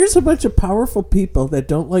if there's a bunch of powerful people that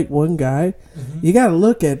don't like one guy, you got to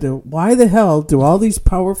look at why the hell do all these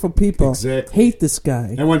powerful people hate this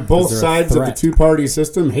guy? And when both sides of the two-party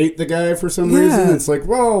system hate the guy for some reason, it's like,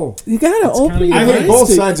 whoa. You got to open your eyes. I hate both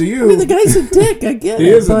sides of you. I mean, the guy's a dick. I get it. He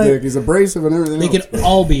is a dick. He's abrasive and everything. They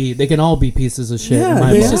can all be pieces of shit.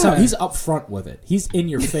 Yeah, he's up front with it. He's in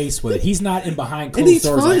your face with it. He's not in behind closed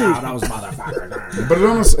doors like, oh, those motherfuckers. But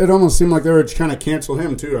it almost seemed like they were trying to cancel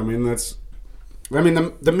him too. I mean,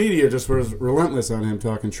 the media just was relentless on him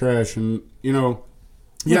talking trash, and he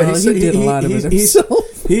did a lot of it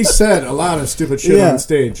himself. He said a lot of stupid shit on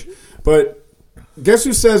stage, but guess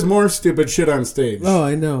who says more stupid shit on stage? Oh,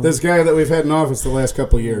 I know. This guy that we've had in office the last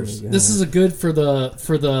couple of years. This is a good for This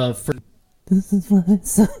is what it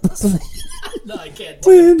sounds like. No, I can't.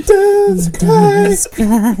 When doves cry.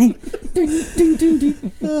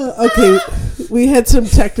 Okay, we had some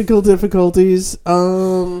technical difficulties.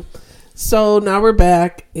 So now we're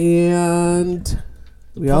back, and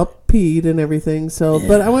we all peed and everything. So,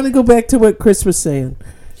 but I want to go back to what Chris was saying.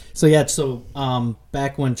 So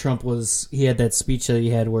back when Trump he had that speech that he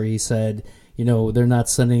had where he said, they're not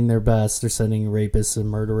sending their best, they're sending rapists and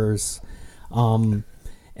murderers. And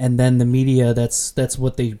then the media, that's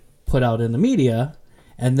what they put out in the media.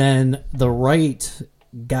 And then the right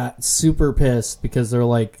got super pissed because they're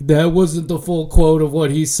like, that wasn't the full quote of what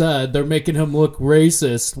he said. They're making him look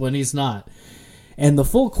racist when he's not. And the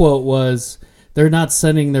full quote was, they're not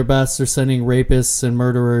sending their best, they're sending rapists and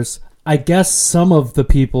murderers. I guess some of the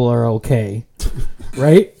people are okay,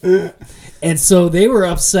 right? And so they were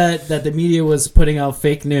upset that the media was putting out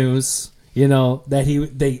fake news.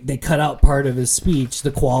 That they cut out part of his speech,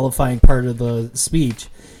 the qualifying part of the speech,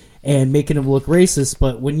 and making him look racist.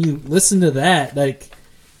 But when you listen to that,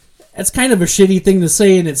 that's kind of a shitty thing to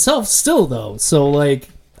say in itself still, though. So,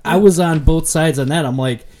 I was on both sides on that. I'm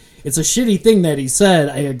like, it's a shitty thing that he said,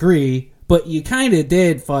 I agree, but you kind of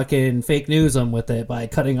did fucking fake news him with it by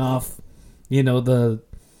cutting off, the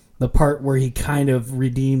part where he kind of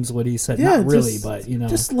redeems what he said. Not really, but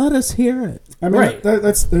just let us hear it. I mean, right.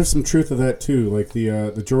 There's some truth to that too. Like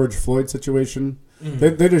the George Floyd situation,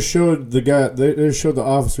 they just showed the guy. They just showed the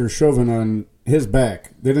officer Chauvin on his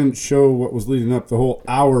back. They didn't show what was leading up. The whole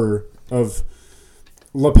hour of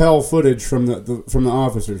lapel footage from the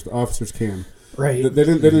officers' cam. Right. They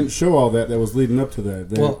didn't show all that was leading up to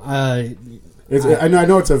that. I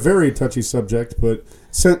know it's a very touchy subject, but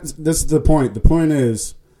this is the point. The point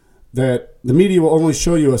is that the media will only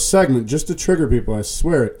show you a segment just to trigger people. I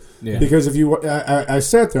swear it. Yeah. Because if you, I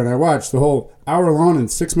sat there and I watched the whole hour-long and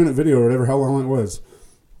 6-minute video or whatever how long it was.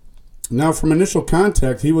 Now, from initial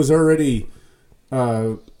contact, he was already.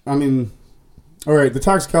 All right. The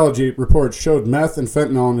toxicology report showed meth and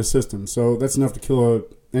fentanyl in his system, so that's enough to kill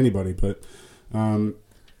anybody. But I'm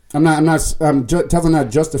definitely not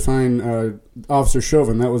justifying Officer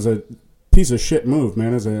Chauvin. That was a piece of shit move,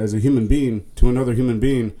 man. As a human being to another human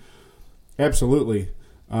being. Absolutely.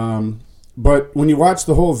 But when you watch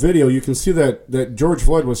the whole video, you can see that George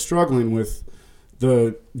Floyd was struggling with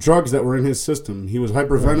the drugs that were in his system. He was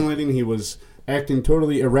hyperventilating. He was acting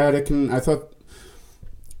totally erratic. And I thought,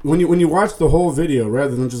 when you watch the whole video,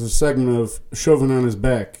 rather than just a segment of Chauvin on his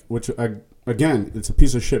back, which, again, it's a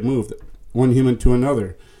piece of shit move, one human to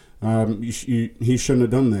another. He shouldn't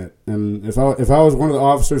have done that. And if I was one of the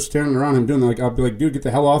officers standing around him doing that, I'd be like, dude, get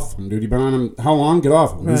the hell off of him, dude. You've been on him how long? Get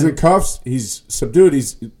off him. Right. He's in cuffs. He's subdued.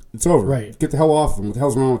 It's over. Right. Get the hell off of him. What the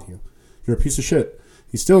hell's wrong with you? You're a piece of shit.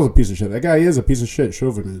 He still is a piece of shit. That guy is a piece of shit.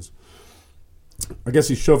 Chauvin is. I guess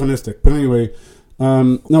he's chauvinistic. But anyway,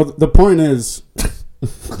 no, the point is.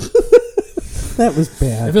 That was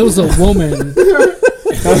bad. If it was a woman.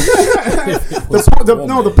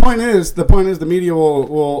 The point is the media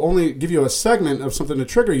will only give you a segment of something to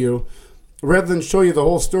trigger you rather than show you the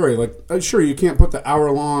whole story. Like, sure, you can't put the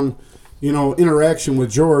hour-long, interaction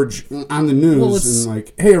with George on the news and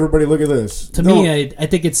like, hey, everybody, look at this. To me, I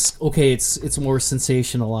think it's okay. It's more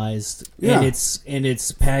sensationalized, and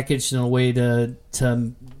it's packaged in a way to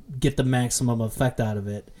get the maximum effect out of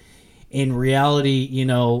it. In reality,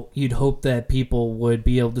 you'd hope that people would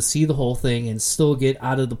be able to see the whole thing and still get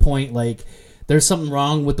out of the point, like, there's something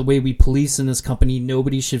wrong with the way we police in this company.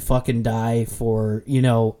 Nobody should fucking die for,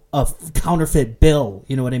 a counterfeit bill.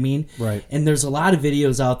 You know what I mean? Right. And there's a lot of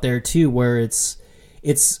videos out there, too, where it's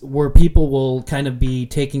where people will kind of be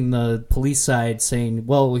taking the police side saying,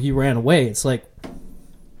 well, he ran away. It's like,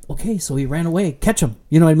 okay, so he ran away. Catch him.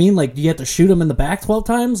 You know what I mean? Like, do you have to shoot him in the back 12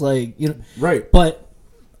 times? Like, Right. But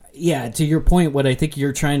yeah, to your point, what I think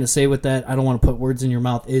you're trying to say with that, I don't want to put words in your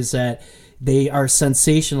mouth, is that they are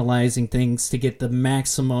sensationalizing things to get the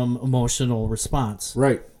maximum emotional response.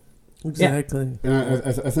 Right. Exactly. And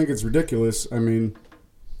I think it's ridiculous. I mean,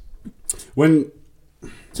 when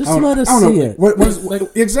Just I don't- let us I don't see know.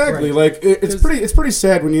 it. Exactly. Right. Like it's pretty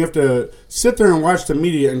sad when you have to sit there and watch the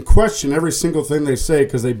media and question every single thing they say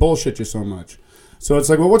because they bullshit you so much. So it's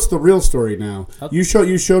like, well, what's the real story now? You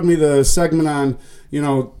showed me the segment on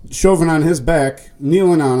Chauvin on his back,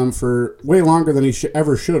 kneeling on him for way longer than he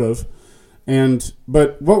ever should have.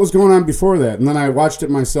 But what was going on before that? And then I watched it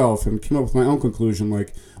myself and came up with my own conclusion.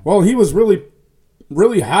 Like, well, he was really,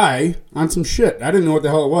 really high on some shit. I didn't know what the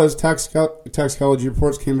hell it was. Toxicology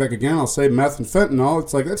reports came back again. I'll say meth and fentanyl.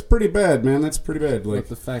 It's like, that's pretty bad, man. That's pretty bad. Like, But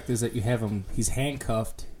the fact is that you have him. He's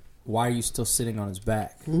handcuffed. Why are you still sitting on his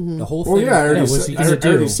back? Mm-hmm. The whole thing. well, yeah, I already, what's he said, gonna I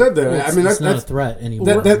already do? said that. It's, I mean, it's not a that's threat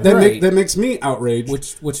anymore. that makes me outraged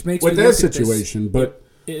which makes with me that look at this. situation. But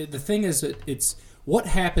The thing is that it's what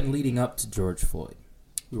happened leading up to George Floyd.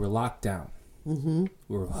 We were locked down. Mm-hmm.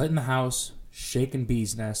 We were in the house, shaking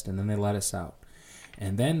bees nest, and then they let us out.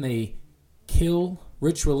 And then they kill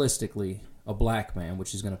ritualistically a black man,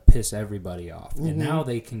 which is going to piss everybody off. And now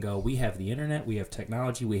they can go, we have the internet, we have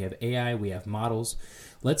technology, we have AI, we have models.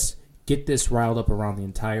 Let's get this riled up around the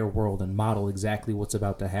entire world and model exactly what's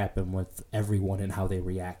about to happen with everyone and how they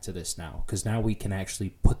react to this now. Because now we can actually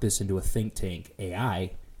put this into a think tank,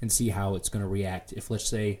 AI, and see how it's going to react. If, let's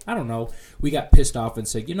say, I don't know, we got pissed off and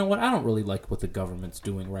said, you know what, I don't really like what the government's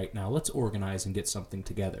doing right now. Let's organize and get something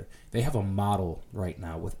together. They have a model right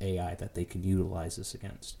now with AI that they can utilize this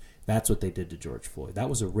against. That's what they did to George Floyd. That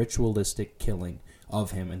was a ritualistic killing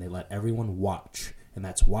of him, and they let everyone watch. And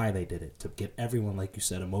that's why they did it, to get everyone, like you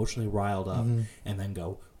said, emotionally riled up, and then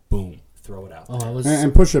go, boom, throw it out. Oh, I was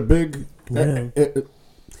and push a big. Yeah.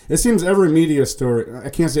 It seems every media story. I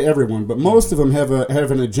can't say everyone, but most of them have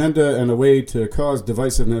an agenda and a way to cause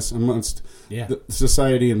divisiveness amongst Yeah. the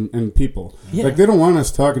society and people. Yeah. Like, they don't want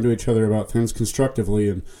us talking to each other about things constructively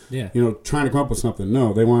and Yeah. trying to come up with something.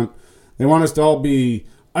 No, they want us to all be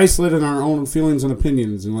isolated in our own feelings and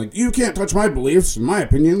opinions, and like, you can't touch my beliefs and my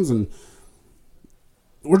opinions, and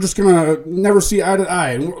we're just gonna never see eye to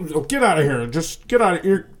eye. Get out of here! Just get out of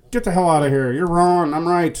here! Get the hell out of here! You're wrong. I'm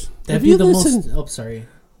right. that'd If be you the listen- most. Oh, sorry.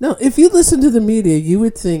 No, if you listen to the media, you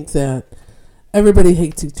would think that everybody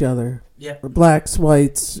hates each other. Yeah. Blacks,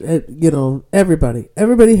 whites, everybody.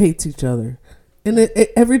 Everybody hates each other. In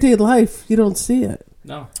everyday life, you don't see it.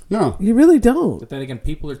 No. No. You really don't. But then again,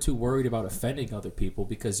 people are too worried about offending other people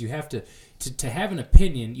because you have to have an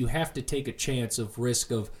opinion, you have to take a chance of risk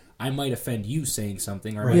of, I might offend you saying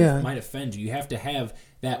something, or Yeah. I might offend you. You have to have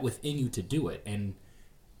that within you to do it. And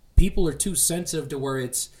people are too sensitive to where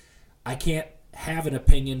it's, I can't have an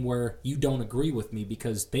opinion where you don't agree with me,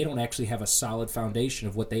 because they don't actually have a solid foundation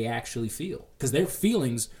of what they actually feel. Because their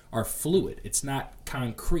feelings are fluid. It's not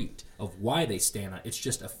concrete of why they stand on it. It's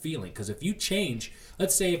just a feeling. Because if you change,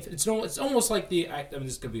 let's say, if it's almost like this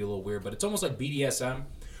is going to be a little weird, but it's almost like BDSM,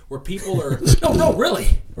 where people are, no,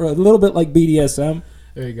 really. Or a little bit like BDSM.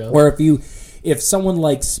 There you go. Where if someone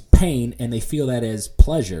likes pain and they feel that as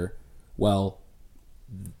pleasure, well,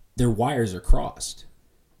 their wires are crossed.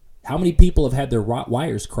 How many people have had their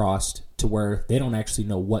wires crossed to where they don't actually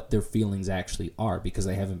know what their feelings actually are because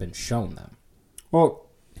they haven't been shown them? Well,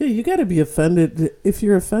 Yeah, you got to be offended. If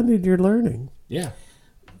you're offended, you're learning, Yeah.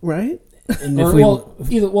 right? And Or, if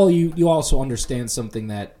we, you also understand something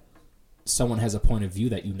that someone has a point of view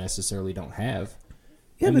that you necessarily don't have.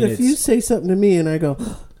 Yeah, I but mean, if you it's- say something to me and I go,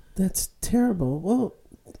 "That's terrible," well,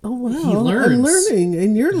 oh wow, He learns. I'm learning,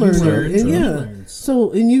 and you're learning, learns and and he yeah. learns.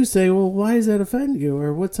 So, and you say, "Well, why does that offend you?"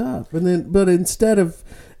 or "What's up?" And then, but instead of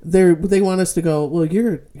they want us to go, "Well,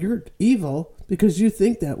 you're evil because you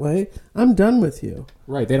think that way." I'm done with you.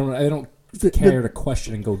 Right. They don't But- care to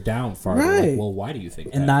question and go down farther. Right. Like, well, why do you think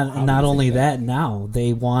and that? How do you not think only that, now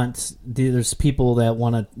they want, there's people that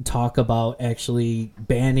want to talk about actually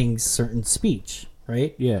banning certain speech,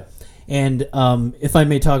 right? Yeah. And if I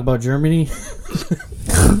may talk about Germany,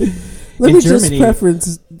 Let In me Germany- just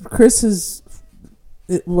preference Chris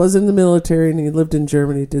was in the military and he lived in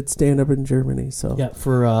Germany. Did stand up in Germany, so yeah,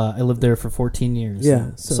 I lived there for 14 years.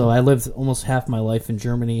 Yeah, so, so- I lived almost half my life in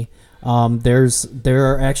Germany. There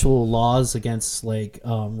are actual laws against like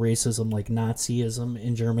racism, like Nazism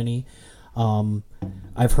in Germany.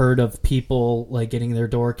 I've heard of people like getting their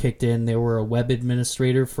door kicked in. They were a web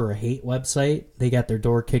administrator for a hate website. They got their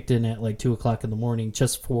door kicked in at like 2:00 in the morning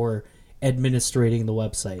just for administrating the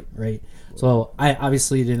website, right? So I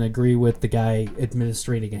obviously didn't agree with the guy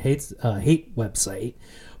administrating a hate website,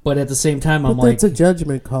 but at the same time, I'm but like, that's a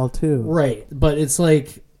judgment call too. right? But it's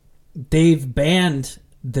like, they've banned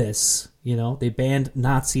this. They banned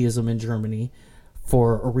Nazism in Germany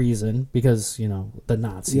for a reason because the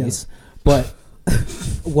Nazis. Yeah. But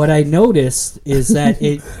what I noticed is that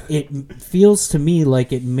it feels to me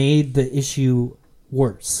like it made the issue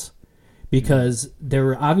worse because there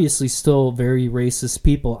were obviously still very racist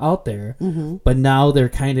people out there, but now they're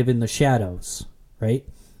kind of in the shadows, right?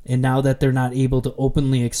 And now that they're not able to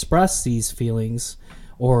openly express these feelings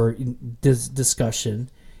or this discussion,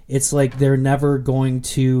 it's like they're never going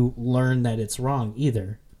to learn that it's wrong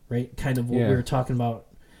either, right? Kind of what we were talking about,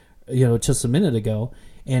 just a minute ago.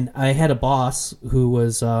 And I had a boss who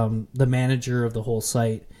was the manager of the whole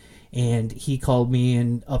site, and he called me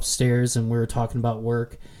in upstairs, and we were talking about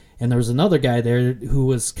work. And there was another guy there who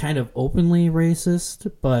was kind of openly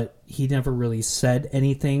racist, but he never really said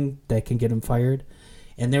anything that can get him fired.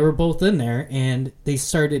 And they were both in there, and they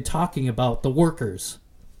started talking about the workers.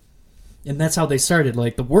 And that's how they started.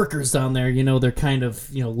 Like, the workers down there, they're kind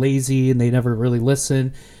of, lazy, and they never really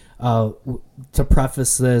listen. To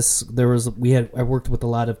preface this, I worked with a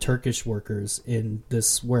lot of Turkish workers in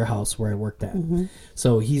this warehouse where I worked at.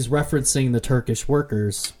 So he's referencing the Turkish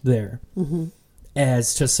workers there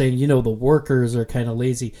as just saying, the workers are kind of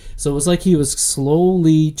lazy. So it was like he was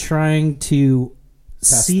slowly trying to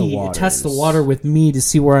test the water with me to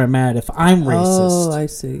see where I'm at if I'm racist. Oh, I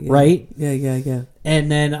see. Yeah. Right? Yeah.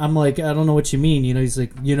 And then I'm like, I don't know what you mean. He's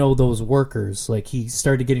like, those workers. Like, he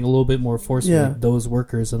started getting a little bit more forceful. Yeah. Like, those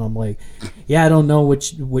workers. And I'm like, yeah, I don't know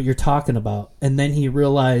what you're talking about. And then he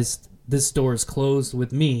realized this door is closed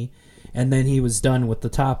with me. And then he was done with the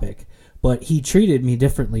topic. But he treated me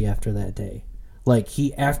differently after that day. Like,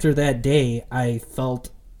 after that day, I felt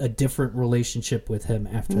a different relationship with him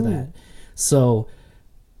after that. So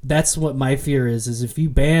that's what my fear is if you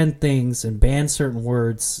ban things and ban certain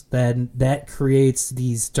words, then that creates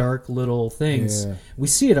these dark little things. Yeah. We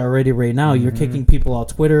see it already right now. You're kicking people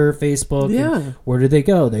off Twitter, Facebook. Yeah. Where do they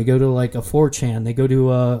go? They go to like a 4chan. They go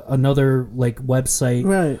to another like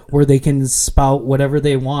website where they can spout whatever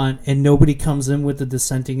they want, and nobody comes in with a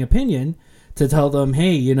dissenting opinion to tell them,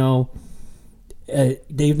 hey,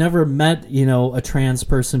 they've never met, a trans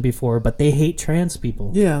person before, but they hate trans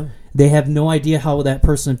people. Yeah. They have no idea how that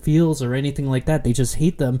person feels or anything like that. They just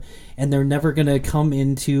hate them, and they're never going to come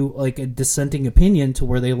into like a dissenting opinion to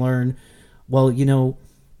where they learn, well,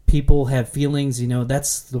 people have feelings.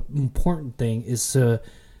 That's the important thing, is to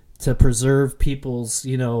preserve people's,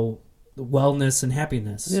 wellness and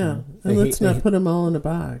happiness. Yeah, and let's not put them all in a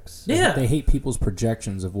box. Yeah, they hate people's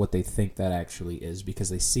projections of what they think that actually is because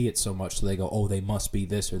they see it so much. So they go, "Oh, they must be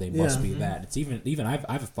this or they must be that." It's even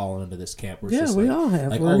I've fallen into this camp where it's just we like, all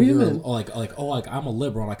have. Like, we're human. Like I'm a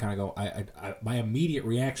liberal, and I kind of go, I my immediate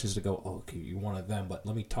reaction is to go, "Oh, okay, you're one of them, but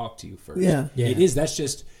let me talk to you first." Yeah. It is. That's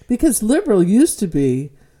just because liberal used to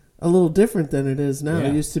be a little different than it is now. Yeah.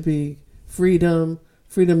 It used to be freedom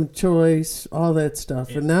of choice, all that stuff.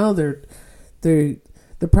 And now they're the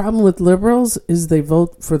problem with liberals is they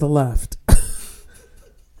vote for the left.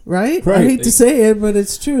 Right? I hate to say it, but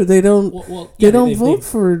it's true. They don't vote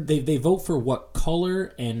for they vote for what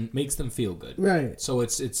color and makes them feel good. Right. So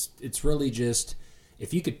it's really just,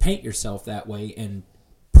 if you could paint yourself that way and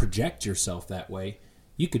project yourself that way,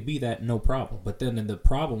 you could be that, no problem. But then the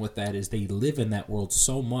problem with that is they live in that world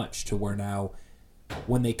so much to where now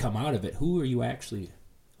when they come out of it, who are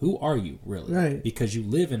you really? Right. Because you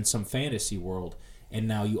live in some fantasy world, and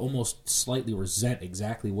now you almost slightly resent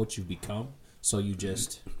exactly what you've become. So you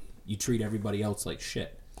treat everybody else like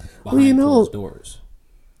shit behind closed doors.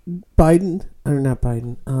 Obama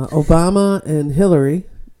and Hillary,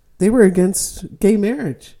 they were against gay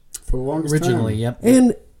marriage for the longest originally. Time. Yep.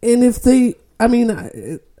 And if they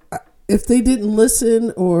didn't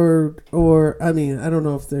listen, or I don't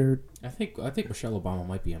know if they're. I think Michelle Obama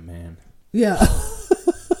might be a man. Yeah.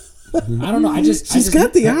 I don't know. She's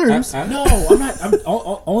got the arms. No, I'm not.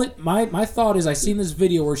 Only my thought is I seen this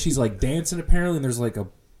video where she's like dancing apparently, and there's like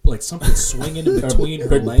something swinging in between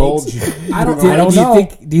her legs. Bulge. I don't know.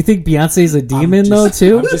 Do you think Beyonce's a demon though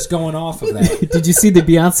too? I'm just going off of that. Did you see the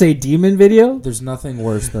Beyonce demon video? There's nothing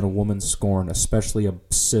worse than a woman scorned, especially a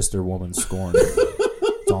sister woman scorned.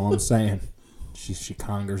 That's all I'm saying. She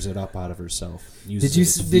conjures it up out of herself. Did you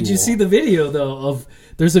see the video though?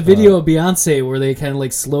 There's a video of Beyonce where they kind of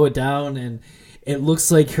like slow it down, and it looks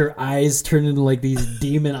like her eyes turn into like these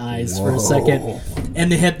demon eyes for a second,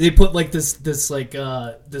 and they put like this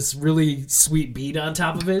really sweet beat on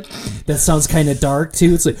top of it that sounds kind of dark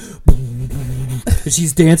too. It's like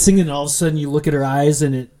she's dancing, and all of a sudden you look at her eyes,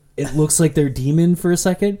 and it looks like they're demon for a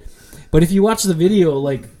second. But if you watch the video,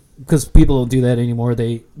 like, because people don't do that anymore,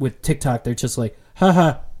 with TikTok they're just like,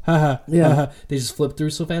 haha, haha, Yeah. haha. They just flip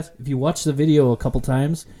through so fast. If you watch the video a couple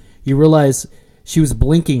times, you realize she was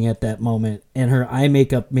blinking at that moment, and her eye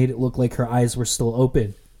makeup made it look like her eyes were still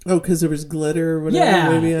open. Oh, because there was glitter or whatever Yeah,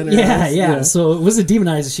 maybe on her yeah, eyes? yeah. So it wasn't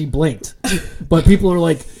demonized. She blinked, but people are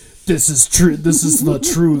like, "This is true. This is the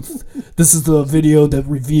truth. This is the video that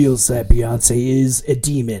reveals that Beyonce is a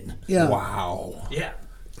demon." Yeah. Wow. Yeah,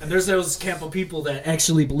 and there's those camp of people that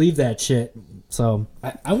actually believe that shit. So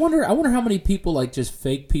I wonder how many people like just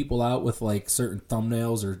fake people out with like certain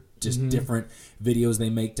thumbnails or just different videos they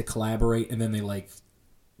make to collaborate, and then they like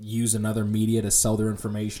use another media to sell their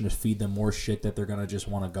information to feed them more shit that they're gonna just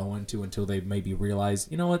want to go into until they maybe realize,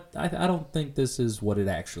 you know what, I don't think this is what it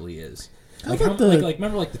actually is. Like, like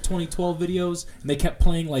remember like the 2012 videos, and they kept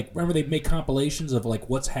playing like, remember they make compilations of like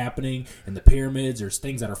what's happening in the pyramids or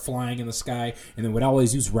things that are flying in the sky, and they would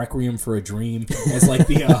always use Requiem for a Dream as like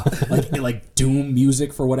the like doom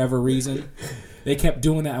music for whatever reason. They kept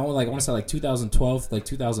doing that. I want to say like 2012, like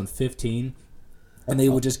 2015, and they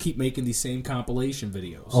would just keep making these same compilation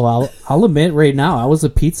videos. oh, I'll admit right now, I was a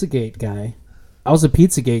Pizzagate guy. I was a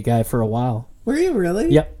Pizzagate guy for a while. Were you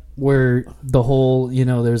really? Yep. Where the whole,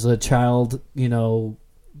 there's a child,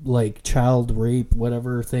 like child rape,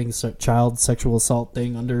 whatever thing, child sexual assault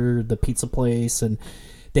thing under the pizza place. And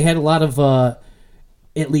they had a lot of,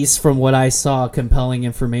 at least from what I saw, compelling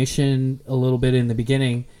information a little bit in the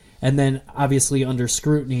beginning. And then obviously under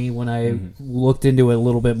scrutiny, when I looked into it a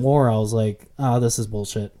little bit more, I was like, oh, this is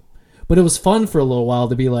bullshit. But it was fun for a little while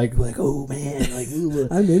to be like, oh man, like, ooh.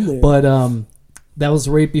 I'm in there. But, that was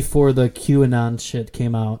right before the QAnon shit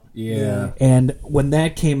came out. Yeah. And when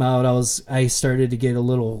that came out, I started to get a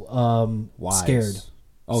little Wise. scared.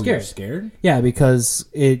 Oh, you're scared? Yeah, because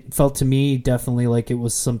it felt to me definitely like it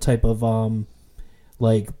was some type of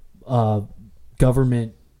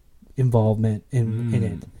government involvement in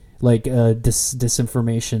it. Like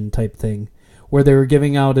disinformation type thing. Where they were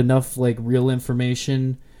giving out enough like real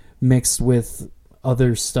information mixed with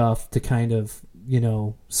other stuff to kind of,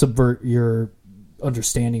 subvert your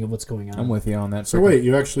understanding of what's going on. I'm with you on that. So wait,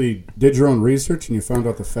 you actually did your own research and you found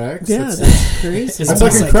out the facts? Yeah, that's crazy. That's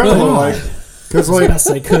like incredible. Because like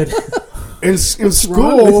best I could. in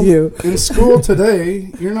wrong with you? school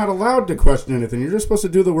today, you're not allowed to question anything. You're just supposed to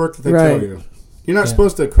do the work that they tell you. You're not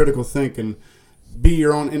supposed to critical think and be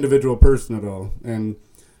your own individual person at all and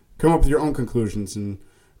come up with your own conclusions and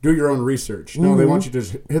do your own research. No, they want you to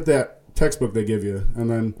just hit that textbook they give you, and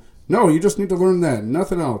then no, you just need to learn that,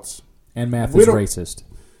 nothing else. And math is racist.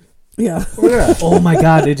 Yeah. Oh yeah. Oh my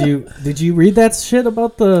god, did you read that shit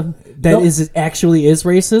about it actually is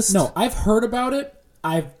racist? No, I've heard about it.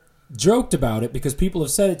 I've joked about it because people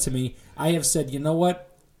have said it to me. I have said, you know what?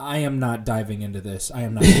 I am not diving into this. I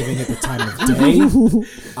am not giving it the time of day.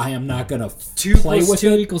 I am not going to play with 2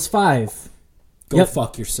 it. equals 5. Go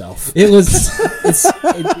fuck yourself. It was.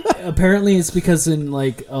 Apparently, it's because in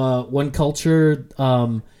like one culture,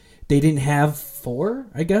 they didn't have 4,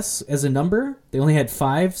 I guess, as a number. They only had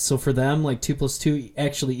 5. So for them, like 2 plus 2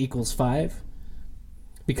 actually equals 5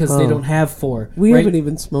 because they don't have 4. We right? haven't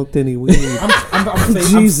even smoked any weed.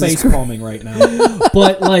 I'm face palming right now.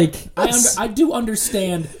 But like, I do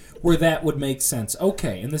understand where that would make sense.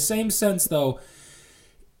 Okay, in the same sense though,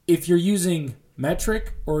 if you're using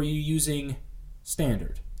metric or are you using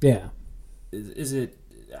standard? yeah. Is it?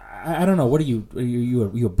 I don't know. What are you? Are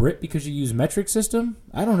you a Brit because you use metric system?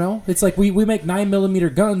 I don't know. It's like we make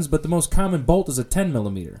 9mm guns, but the most common bolt is a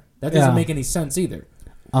 10mm. That doesn't make any sense either.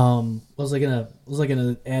 What was I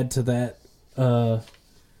gonna add to that?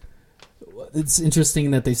 It's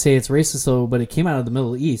interesting that they say it's racist, though, but it came out of the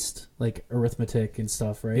Middle East, like arithmetic and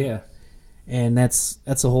stuff, right? Yeah. And that's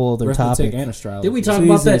a whole other Arithmetic topic. and astrology. Did we talk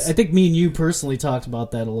about that? I think me and you personally talked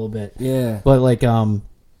about that a little bit. Yeah. But like,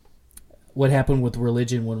 what happened with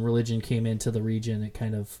religion when religion came into the region? It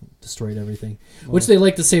kind of destroyed everything. Which they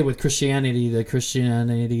like to say with Christianity. The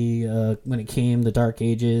Christianity, when it came, the Dark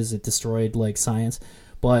Ages, it destroyed like science.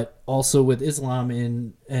 But also with Islam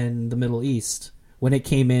in the Middle East, when it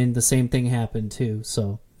came in, the same thing happened too.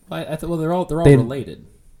 So they're all related.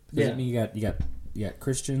 Yeah. I mean, you got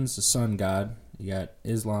Christians, the sun god. You got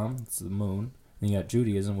Islam, it's the moon. And you got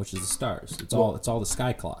Judaism, which is the stars. It's all the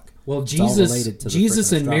sky clock. Well, it's all related to the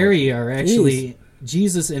Jesus and frickin' Mary astrology. are actually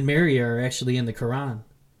Jesus and Mary are actually in the Quran.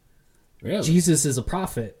 Really? Jesus is a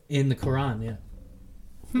prophet in the Quran. Yeah,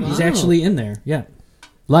 he's actually in there. Yeah,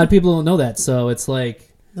 a lot of people don't know that, so it's like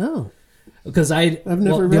because I've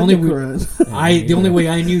never read the Quran. The only way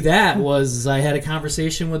I knew that was I had a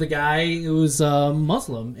conversation with a guy who was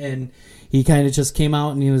Muslim, and he kind of just came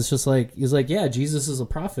out and he was like, yeah, Jesus is a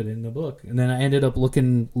prophet in the book. And then I ended up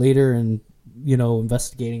looking later and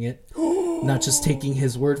investigating it. not just taking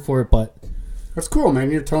his word for it, but That's cool,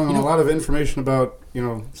 man. You're telling them a lot of information about,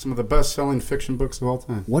 some of the best-selling fiction books of all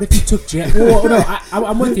time. What if you took Well, no,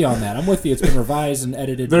 I'm with you on that. I'm with you. It's been revised and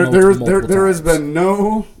edited. There multiple has times, been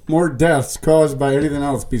no more deaths caused by anything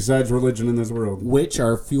else besides religion in this world. which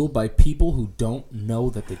are fueled by people who don't know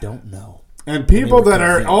that they don't know. And people that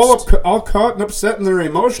are convinced. all caught and upset in their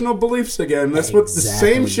emotional beliefs again. That's what the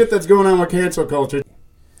same Exactly. shit that's going on with cancel culture.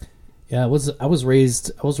 yeah, I was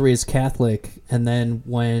raised Catholic, and then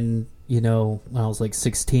when I was like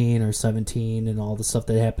 16 or 17 and all the stuff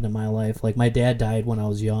that happened in my life, like my dad died when I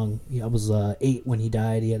was young. I was 8 when he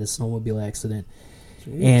died. He had a snowmobile accident.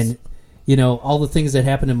 Jeez. And all the things that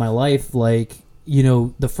happened in my life, like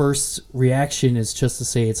the first reaction is just to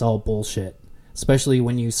say it's all bullshit, especially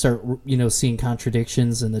when you start seeing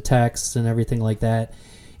contradictions in the text and everything like that.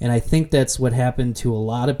 And I think that's what happened to a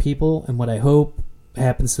lot of people, and what I hope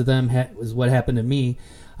happens to them is what happened to me.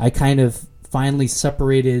 I kind of finally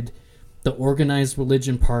separated the organized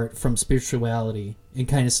religion part from spirituality and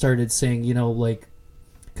kind of started saying,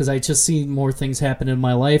 because I just seen more things happen in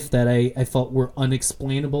my life that I felt were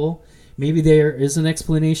unexplainable. Maybe there is an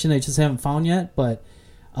explanation I just haven't found yet, but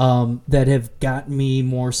that have gotten me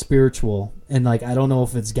more spiritual. And I don't know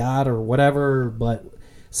if it's God or whatever, but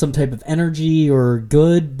some type of energy or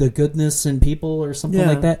the goodness in people or something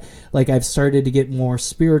like that. I've started to get more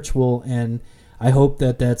spiritual, and I hope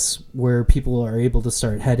that that's where people are able to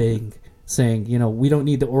start heading, saying, we don't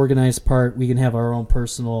need the organized part. We can have our own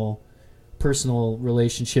personal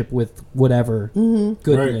relationship with whatever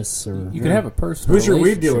goodness. Or You can have a personal. Who's your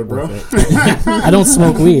weed dealer, relationship bro? with it. I don't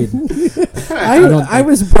smoke weed. I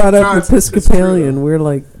was brought up No, it's Episcopalian. We're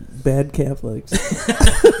like bad Catholics.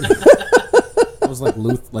 I was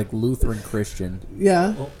like Lutheran Christian.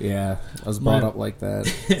 Yeah. Yeah, I was brought up like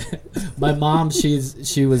that. My mom,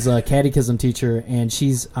 she was a catechism teacher, and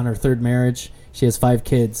she's on her 3rd marriage. She has 5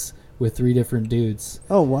 kids with 3 different dudes.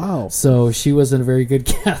 Oh, wow. So she wasn't a very good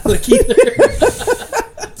Catholic either.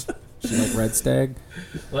 She like Red Stag?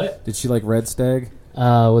 What? Did she like Red Stag?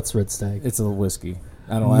 What's Red Stag? It's a whiskey.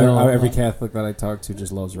 I don't know. No, Every Catholic that I talk to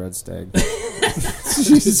just loves Red Stag.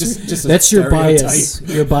 just a That's your stereotype. bias.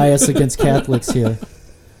 Your bias against Catholics here.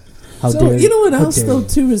 How So dare you know what How else dare though you.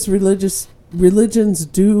 too is religions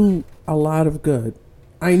do a lot of good.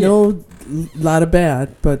 I know a lot of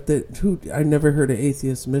bad, but I never heard of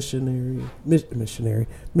atheist missionary, missionary,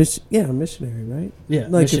 right? Yeah,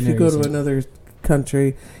 Like if you go to missionaries. another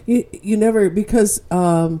country, you never, because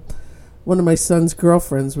one of my son's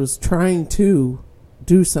girlfriends was trying to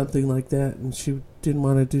do something like that, and she didn't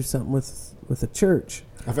want to do something with a church.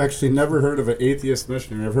 I've actually never heard of an atheist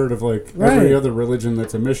missionary. I've heard of Right. every other religion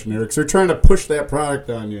that's a missionary, because they're trying to push that product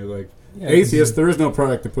on you. Atheist, there is no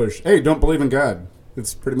product to push. Hey, don't believe in God.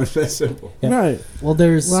 It's pretty much that simple. Yeah. Right. Well,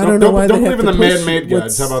 there's... Well, I don't know why don't they have believe in to the push man-made gods.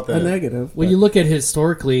 what's How about that? A negative. When but- you look at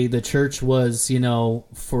historically, the church was,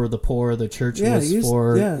 for the poor. The church was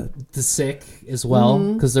for the sick as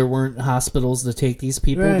well, because there weren't hospitals to take these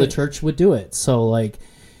people. The Right. church would do it. So,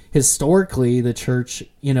 historically, the church,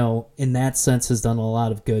 in that sense, has done a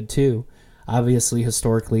lot of good too. Obviously,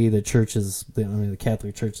 historically, the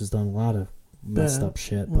Catholic Church has done a lot of messed Bad. up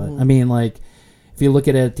shit. But if you look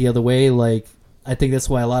at it the other way, I think that's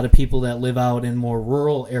why a lot of people that live out in more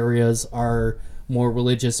rural areas are more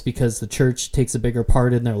religious, because the church takes a bigger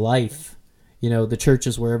part in their life. The church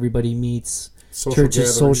is where everybody meets. Church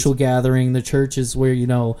is social gathering. The church is where,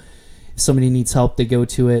 if somebody needs help, they go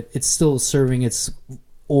to it. It's still serving its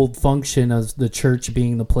old function of the church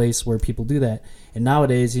being the place where people do that. And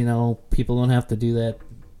nowadays, people don't have to do that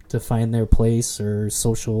to find their place or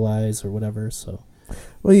socialize or whatever. So,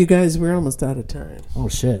 Well, you guys, we're almost out of time. oh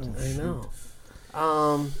shit, I know.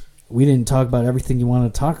 we didn't talk about everything you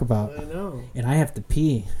want to talk about, I know. and I have to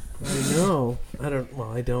pee. I know. I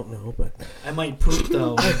don't know, but I might poop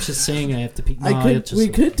though. I'm just saying I have to pee. No, we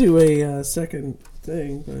could do a second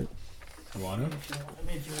thing, but You want to?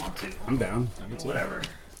 I'm down. Whatever.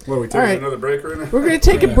 What, are we taking All right. another break right now? we're gonna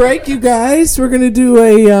take a break, you guys. We're gonna do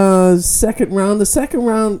a second round. The second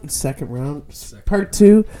round, part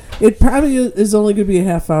 2. It probably is only gonna be a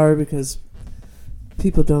half hour because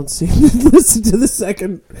people don't seem to listen to the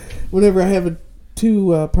second. Whenever I have a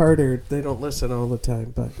 2-parter, they don't listen all the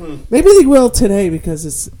time, but maybe they will today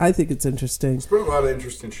because I think it's interesting. It's been a lot of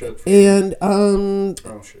interesting shit. And Oh,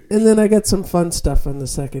 shit. and then I got some fun stuff on the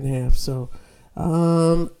second half. So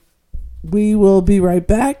we will be right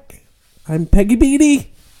back. I'm Peggy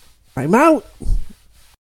Beatty. I'm out.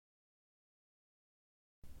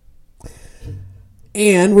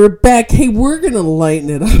 And we're back. Hey, we're going to lighten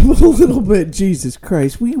it up a little bit. Jesus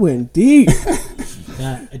Christ, we went deep.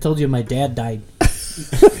 Yeah, I told you my dad died.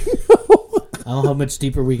 I don't know how much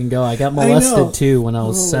deeper we can go. I got I know. molested too when I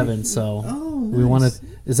was Oh. 7, so Oh, we want nice. to.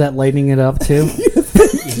 Is that lighting it up too?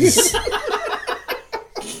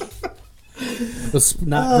 It was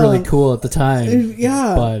not really cool at the time.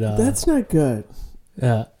 Yeah, But, that's not good.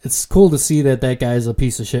 Yeah, it's cool to see that guy's a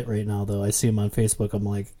piece of shit right now, though. I see him on Facebook. I'm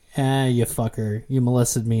like, you fucker. You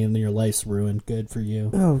molested me and your life's ruined. Good for you.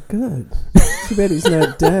 Oh, good. Too bad he's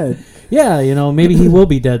not dead. Yeah, maybe he will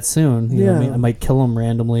be dead soon. You know, Yeah. I might kill him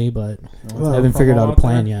randomly, but Well, I haven't figured out a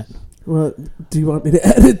plan yet. Well, do you want me to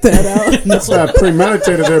edit that out? That's not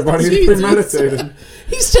premeditated there, buddy. It's Jesus. premeditated.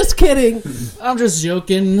 He's just kidding. I'm just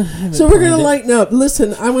joking. So we're going to lighten up.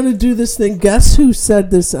 Listen, I want to do this thing. Guess who said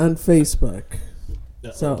this on Facebook?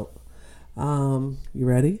 So, you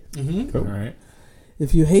ready? Mm-hmm. All right.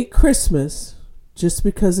 If you hate Christmas just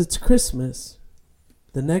because it's Christmas,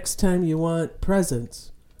 the next time you want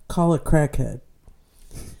presents, call a crackhead.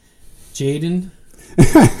 Jaden.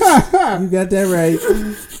 You got that right.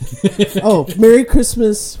 Oh, Merry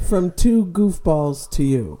Christmas from 2 goofballs to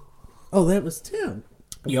you. Oh, that was Tim.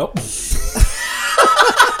 Yep.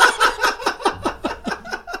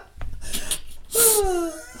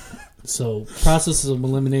 So, process of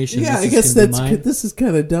elimination. Yeah, this I guess is gonna be mine. this is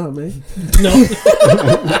kind of dumb, eh?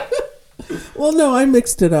 No. Well, no, I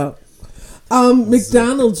mixed it up.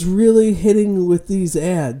 McDonald's really hitting with these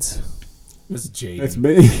ads. It's Jade. That's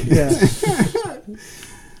me. Yeah.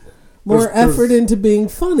 More There's- effort into being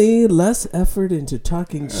funny, less effort into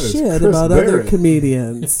talking is shit Chris about other Barrett.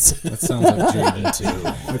 comedians. That sounds like Jaden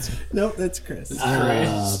too. Nope, that's Chris.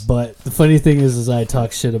 But the funny thing is I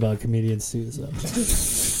talk shit about comedians too. So.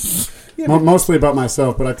 Mostly about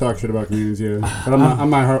myself, but I talk shit about comedians. Yeah, but I'm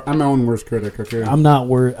my own worst critic. Okay. I'm not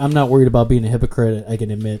worried about being a hypocrite. I can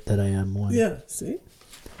admit that I am one. Yeah, see?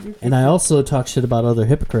 And I also talk shit about other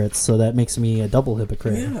hypocrites, so that makes me a double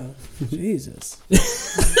hypocrite. Yeah. Jesus.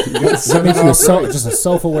 That makes you just a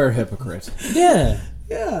self-aware hypocrite. Yeah.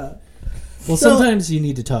 Yeah. Well, So- sometimes you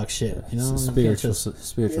need to talk shit. You know, Spiritual You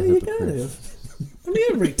spiritual Yeah, you hypocrite. gotta. I mean,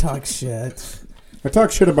 everybody talks shit. I talk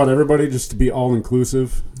shit about everybody just to be all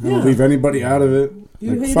inclusive. I Yeah. don't leave anybody out of it.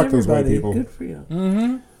 You Like, hate fuck those white everybody. people. Good for you.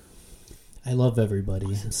 Mm-hmm. I love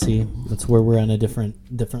everybody. See, that's where we're on a different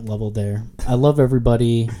level there. I love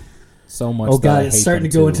everybody. So much. Oh that I god, it's hate starting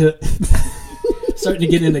to them go too. into starting to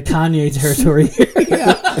get into Kanye territory here.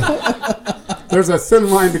 There's a thin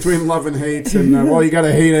line between love and hate, and well, you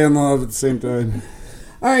gotta hate and love at the same time.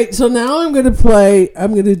 All right, so now I'm going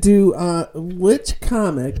to do which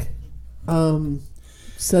comic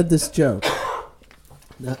said this joke.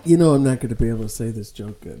 Now, you know I'm not going to be able to say this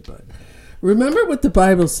joke good, but remember what the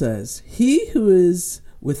Bible says. He who is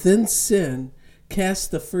within sin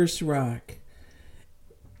cast the first rock,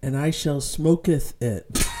 and I shall smoketh it.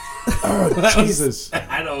 Oh, Jesus.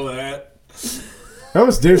 I know that. That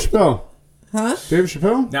was Dave Chappelle. Huh? Dave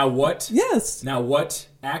Chappelle? Now what? Yes. Now what?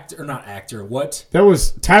 Actor or not actor? What? That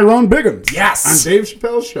was Tyrone Biggums. Yes! On Dave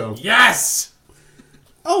Chappelle's show. Yes.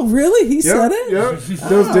 Oh, really? He said it? Yep.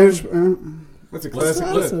 That was Dave That's a classic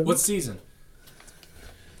awesome. clip. What season?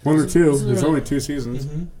 1 or 2. is There's right. only 2 seasons. I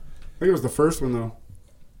think it was the first one, though.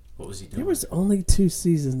 What was he doing? There was only 2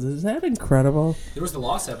 seasons. Is that incredible? There was the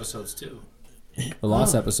Lost episodes too. The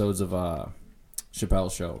Lost episodes of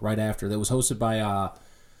Chappelle's show right after that was hosted by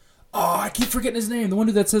I keep forgetting his name. The one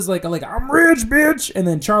dude that says like I'm rich, bitch, and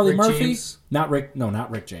then Charlie Rick Murphy. James? Not Rick. No, not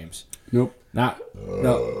Rick James. Nope. Not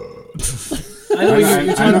no. I know I-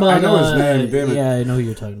 you're I talking know- about. I know his name, damn it. Yeah, I know who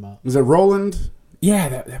you're talking about. Was it Roland? Yeah,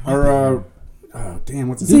 that might Or, be. oh, damn,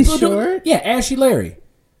 what's his Is he name? short? Yeah, Ashy Larry.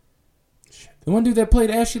 The one dude that played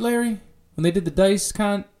Ashy Larry when they did the dice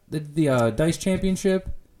the dice championship.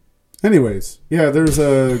 Anyways, yeah, there's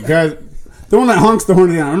a guy, the one that honks the horn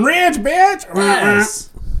at the end. I'm rich, bitch! Yes.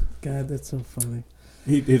 God, that's so funny.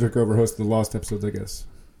 He took over hosting the Lost episodes, I guess.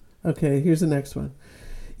 Okay, here's the next one.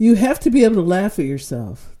 You have to be able to laugh at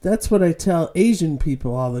yourself. That's what I tell Asian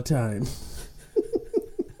people all the time.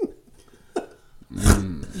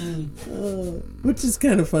 Which is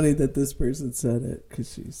kind of funny that this person said it,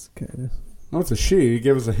 because she's kind of... Oh, it's a she. He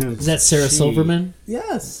gave us a hint. Is that Sarah She- Silverman?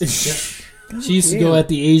 Yes. She used to go at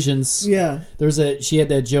the Asians. Yeah. She had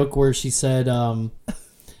that joke where she said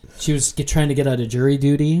she was trying to get out of jury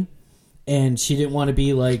duty, and she didn't want to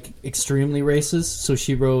be like extremely racist, so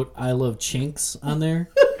she wrote "I love chinks" on there.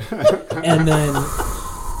 And then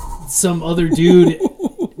some other dude,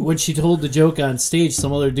 when she told the joke on stage,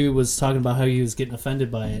 some other dude was talking about how he was getting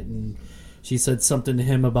offended by it, and she said something to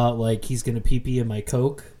him about like he's gonna pee-pee in my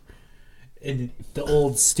Coke, and the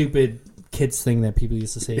old stupid kids thing that people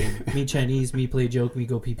used to say, me Chinese, me play joke, me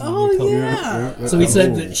go pee-pee in Oh, your Coke. yeah. So he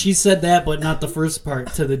said that she said that, but not the first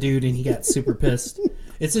part to the dude, and he got super pissed.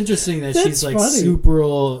 It's interesting that That's she's like funny.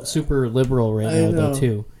 super liberal right I now, know. though,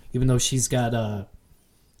 too. Even though she's got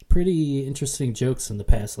pretty interesting jokes in the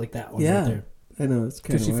past, like that one right Yeah. there. I know it's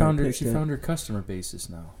kind Because of she found her customer basis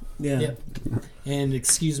now. Yeah. Yep. And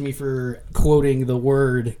excuse me for quoting the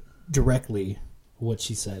word directly, what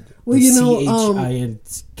she said. Well, The you know,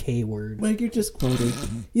 CHINK word. Like you're just quoting.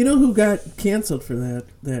 You know who got canceled for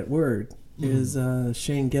that word is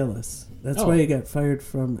Shane Gillis. That's Oh. why he got fired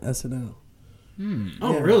from SNL.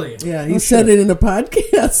 Oh, Yeah. really? Yeah, he said it in a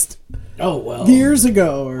podcast Oh, well. years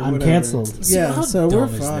ago or I'm whatever. canceled. Yeah, How so we're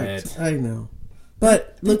dumb is fucked. that? I know.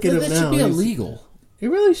 But look at him that now. should be He's- illegal. It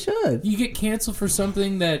really should. You get canceled for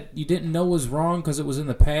something that you didn't know was wrong because it was in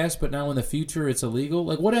the past, but now in the future it's illegal.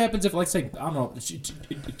 Like, what happens if, like, say, I don't know,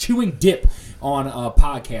 chewing dip on a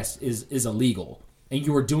podcast is illegal, and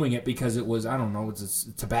you were doing it because it was, I don't know,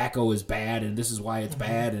 tobacco is bad, and this is why it's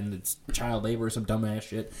bad, and it's child labor or some dumbass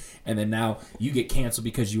shit, and then now you get canceled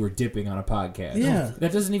because you were dipping on a podcast. Yeah.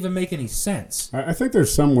 That doesn't even make any sense. I think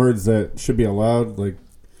there's some words that should be allowed, like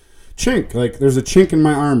chink. Like there's a chink in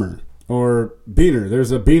my armor, or beaner.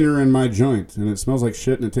 There's a beaner in my joint, and it smells like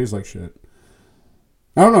shit and it tastes like shit.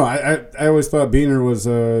 I don't know. I always thought beaner was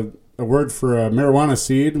a word for a marijuana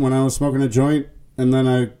seed when I was smoking a joint, and then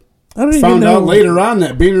I I don't even found know. out later on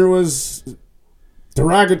that beaner was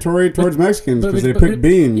derogatory towards Mexicans because they picked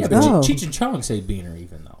beans. Yeah, but Oh. Cheech and Chong say beaner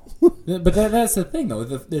even though. But that's the thing though.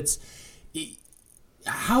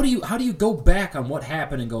 How do you go back on what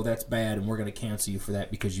happened and go that's bad and we're going to cancel you for that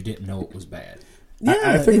because you didn't know it was bad? Yeah,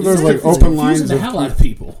 I think if there's exactly. like It's open confusing lines the of hell out of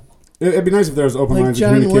people. It'd be nice if there was open Like lines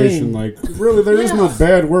John of communication. Wayne. Like, really, there is no Yeah.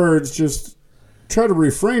 bad words. Just try to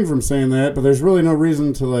refrain from saying that. But there's really no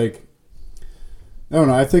reason to like. I don't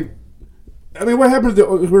know. I mean, what happened to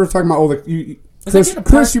we were talking about old.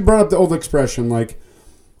 Chris, you brought up the old expression like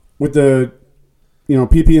with the,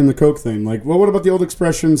 PP and the Coke thing. Like, well, what about the old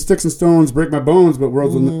expression "sticks and stones break my bones, but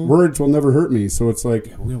words will never hurt me"? So it's like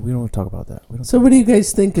We don't want to talk about that. So what do you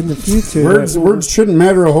guys think in the future? words shouldn't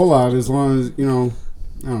matter a whole lot as long as I don't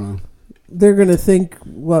know. They're going to think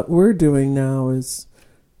what we're doing now is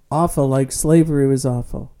awful, like slavery was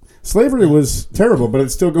awful. Slavery was terrible, but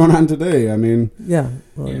it's still going on today. I mean, Yeah.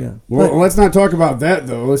 Well, Yeah. yeah. well, let's not talk about that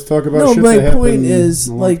though. Let's talk about No, shit my that happened point is,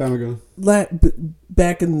 a long like, time ago.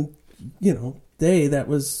 Back in, day, that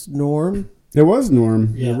was norm. It was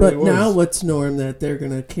norm. Yeah. It But really was. now what's norm that they're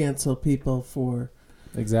going to cancel people for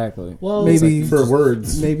Exactly. Well, maybe for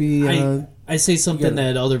words. maybe I say something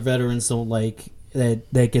that other veterans don't like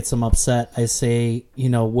that gets them upset. I say,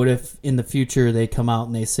 what if in the future they come out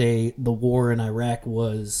and they say the war in Iraq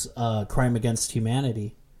was a crime against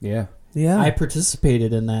humanity? Yeah. yeah. I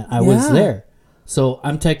participated in that. I was Yeah. there. So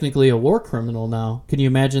I'm technically a war criminal now. Can you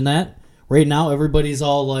imagine that? Right now, everybody's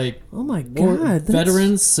all like, oh my war god, that's-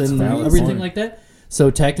 veterans and valid everything point. like that. So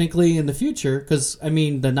technically, in the future, because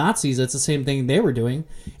the Nazis, that's the same thing they were doing.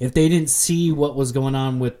 If they didn't see what was going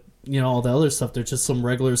on with all the other stuff, they're just some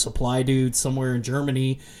regular supply dude somewhere in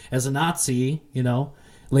Germany as a Nazi.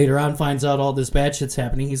 Later on finds out all this bad shit's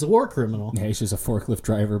happening. He's a war criminal. Yeah, he's just a forklift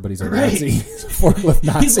driver, but he's a Right. Nazi. He's a forklift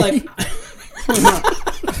Nazi. He's like,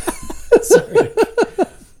 sorry.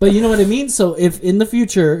 But you know what I mean? So if in the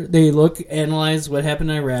future they analyze what happened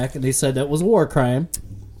in Iraq and they said that was a war crime,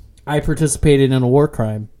 I participated in a war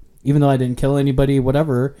crime. Even though I didn't kill anybody,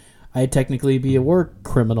 whatever, I'd technically be a war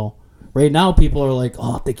criminal. Right now, people are like,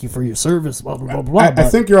 oh, thank you for your service, blah, blah, blah, blah. I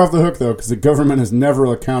think you're off the hook, though, because the government is never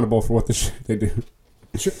accountable for what the shit they do.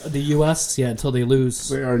 The U.S., until they lose.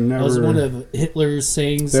 They are That was one never... of Hitler's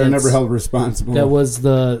sayings. They're that's- never held responsible. That was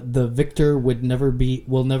the victor will never be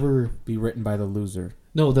written by the loser.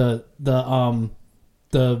 No, the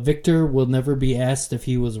victor will never be asked if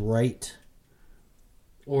he was right,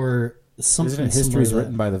 or something. Isn't it similar history's to that.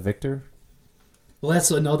 written by the victor? Well,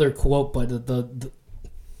 that's another quote, but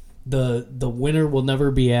the winner will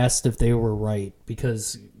never be asked if they were right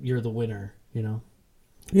because you're the winner.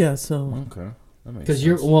 yeah. So Okay. That makes Because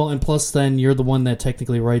sense. and plus then you're the one that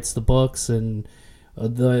technically writes the books, and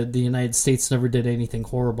the United States never did anything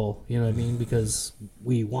horrible. You know what I mean? Because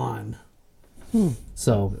we won.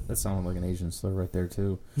 So That sounded like an Asian slur right there,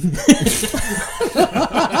 too.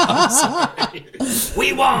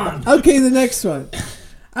 we won. okay, the next one.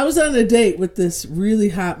 I was on a date with this really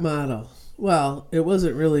hot model. Well, it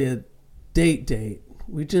wasn't really a date.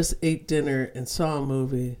 We just ate dinner and saw a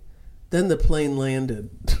movie. Then the plane landed.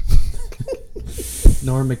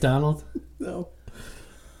 Norm Macdonald. No.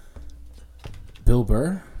 Bill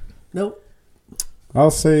Burr? Nope.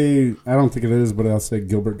 I'll say... I don't think it is, but I'll say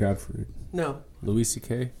Gilbert Gottfried. No. Louis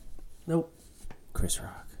C.K.? Nope. Chris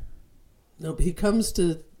Rock? Nope. He comes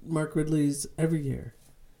to Mark Ridley's every year.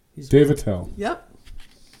 Dave Attell. Yep.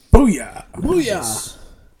 Booyah! Booyah!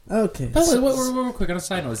 Okay. By the way, real quick on a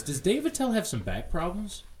side note, does Dave Attell have some back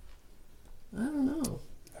problems? I don't know.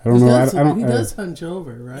 I don't know. I don't. He does hunch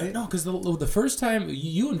over, right? No, because the first time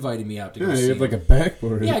you invited me out to go Yeah, see you have him, like a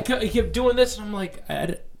backboard. yeah, he kept doing this, and I'm like,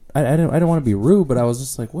 I don't want to be rude, but I was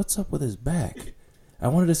just like, what's up with his back? I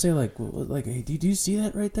wanted to say like, hey, do you see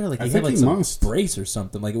that right there? Like I he think had like he some must. brace or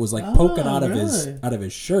something. Like it was like poking out of really?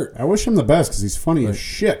 his shirt. I wish him the best because he's funny as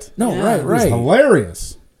shit. No, Yeah. He's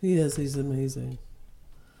hilarious. He is. He's amazing.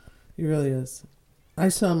 He really is. I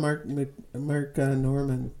saw Mark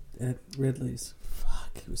Norman at Ridley's.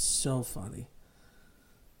 Fuck, he was so funny.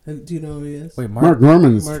 Do you know who he is? Wait, Mark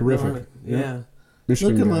Norman is Mark terrific. Norman. Yeah.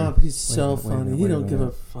 Michigan Look him guy. up. He's so Wait a funny. minute, He wait a don't give a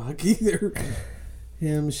minute. fuck either.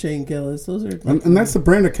 Him, Shane Gillis. Those are. And that's the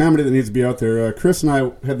brand of comedy that needs to be out there. Chris and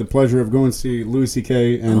I had the pleasure of going to see Louis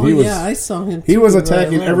C.K. and he was I saw him. he too, was right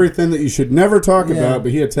attacking along. everything that you should never talk Yeah. about,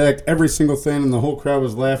 but he attacked every single thing, and the whole crowd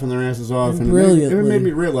was laughing their asses off. And it Brilliantly. made me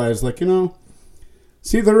realize, like,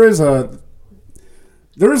 see, there is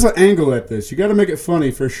an angle at this. You got to make it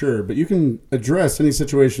funny for sure, but you can address any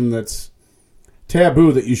situation that's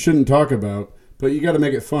taboo that you shouldn't talk about, but you got to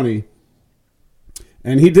make it funny.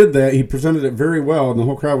 And he did that. He presented it very well, and the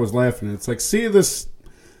whole crowd was laughing. It's like, see,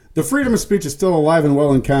 the freedom of speech is still alive and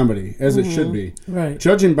well in comedy, as it should be. Right.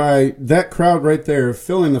 Judging by that crowd right there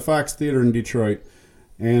filling the Fox Theater in Detroit.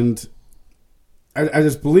 And I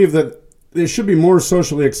just believe that it should be more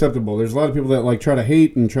socially acceptable. There's a lot of people that like try to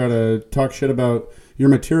hate and try to talk shit about your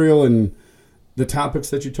material and the topics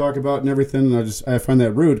that you talk about and everything. And I find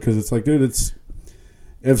that rude because it's like, dude,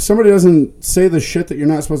 if somebody doesn't say the shit that you're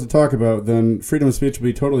not supposed to talk about, then freedom of speech will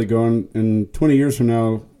be totally gone. And 20 years from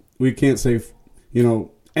now, we can't say,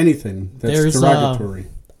 anything that's derogatory.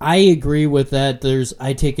 I agree with that.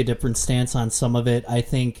 I take a different stance on some of it. I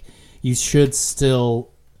think you should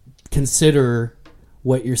still consider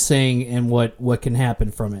what you're saying and what can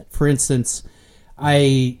happen from it. For instance,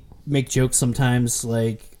 I make jokes sometimes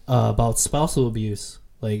like about spousal abuse,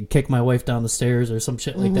 like kick my wife down the stairs or some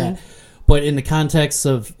shit like that. But in the context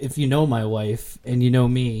of, if you know my wife and you know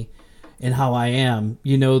me and how I am,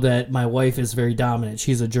 you know that my wife is very dominant.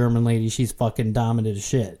 She's a German lady. She's fucking dominant as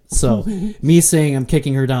shit. So me saying I'm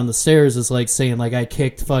kicking her down the stairs is like saying like I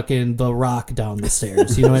kicked fucking The Rock down the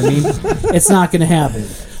stairs. You know what I mean? It's not going to happen.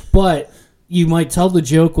 But you might tell the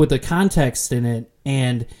joke with the context in it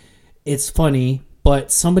and it's funny,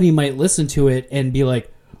 but somebody might listen to it and be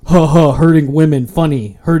like, ha ha, hurting women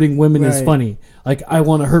funny. Hurting women is Right. funny. Like, I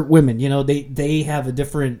want to hurt women. They have a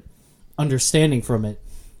different understanding from it.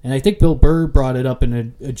 And I think Bill Burr brought it up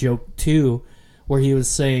in a joke, too, where he was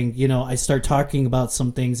saying, I start talking about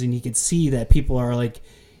some things and you could see that people are, like,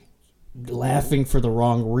 laughing for the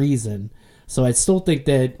wrong reason. So I still think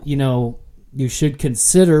that, you should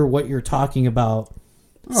consider what you're talking about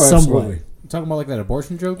somewhat. Absolutely. You talking about like that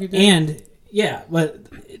abortion joke you did? And, yeah, but,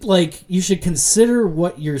 like, you should consider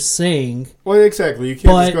what you're saying. Well, exactly. You can't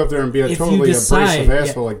But just go up there and be a if you totally decide- abrasive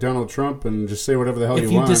asshole like Donald Trump and just say whatever the hell If you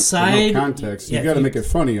you want decide- with no context. yeah, You got to if you- make it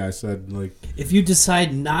funny, I said. Like, If you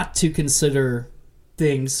decide not to consider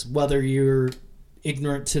things, whether you're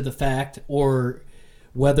ignorant to the fact or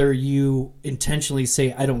whether you intentionally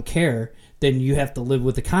say, I don't care, then you have to live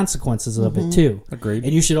with the consequences of it too. Agreed.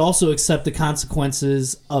 And you should also accept the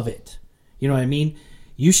consequences of it. You know what I mean?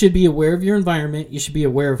 You should be aware of your environment. You should be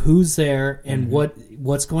aware of who's there and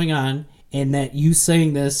what's going on, and that you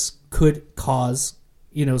saying this could cause,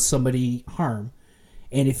 somebody harm.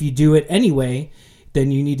 And if you do it anyway, then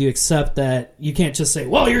you need to accept that you can't just say,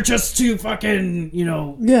 well, you're just too fucking,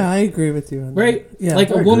 Yeah, I agree with you on right? that. Yeah.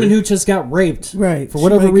 Like a I woman agree. who just got raped. Right. For She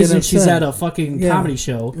whatever might get reason, she's upset. at a fucking Yeah. comedy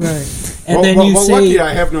show. Right. And then you say, lucky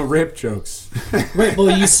I have no rape jokes. right,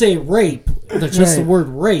 well, you say rape. Just the Right. word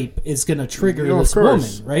rape is going to trigger Yeah, of this woman,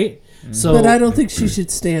 course. right? So, But I don't think she should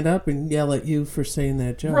stand up and yell at you for saying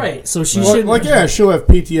that joke. right. So she Well, should like, yeah, she'll have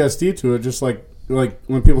PTSD to it, just like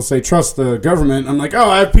when people say trust the government. I'm like, oh,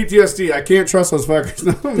 I have PTSD. I can't trust those fuckers.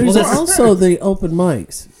 No. There's that's- also the open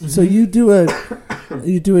mics. So you do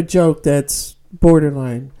a joke that's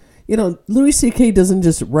borderline. Louis C.K. doesn't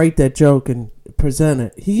just write that joke and present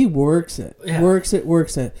it. He works it, Yeah. works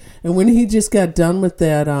it. And when he just got done with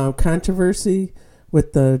that controversy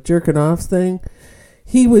with the jerking off thing,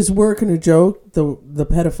 he was working a joke, the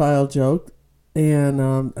pedophile joke,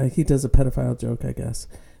 and he does a pedophile joke, I guess,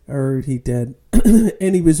 or he did,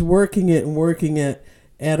 and he was working it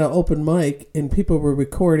at an open mic, and people were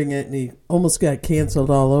recording it, and he almost got canceled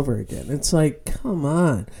all over again. It's like, come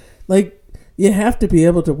on, like, you have to be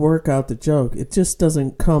able to work out the joke. It just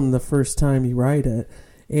doesn't come the first time you write it,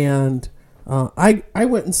 and I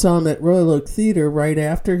went and saw him at Royal Oak Theater right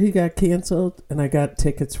after he got canceled, and I got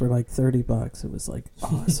tickets for like $30. It was like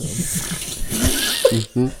awesome.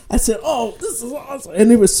 I said, "Oh, this is awesome,"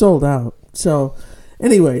 and it was sold out. So,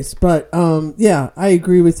 anyways, but yeah, I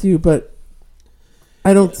agree with you, but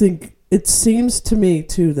I don't think it seems to me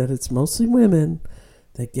too that it's mostly women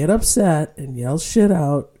that get upset and yell shit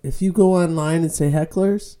out. If you go online and say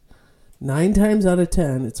hecklers, 9 times out of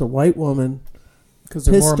 10, it's a white woman. Because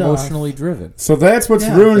they're more Pissed off. emotionally driven. So that's what's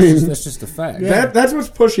Yeah. ruining. That's just a fact. Yeah. That's what's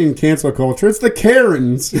pushing cancel culture. It's the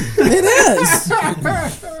Karens. It is.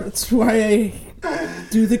 That's why I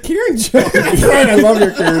do the Karen joke. Right, I love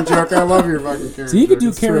your Karen joke. I love your fucking Karen. So you can joke. do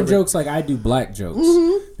It's Karen terrific. jokes like I do black jokes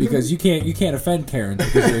because you can't offend Karen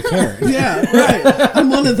because you're a Karen. Yeah, right. I'm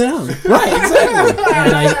one of them. Right, exactly.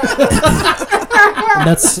 And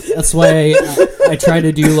that's why I try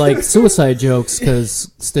to do like suicide jokes because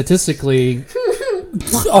statistically,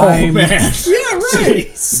 I'm man. Yeah, right.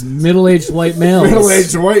 middle-aged white males.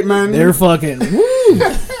 Middle-aged white men. They're fucking. Woo!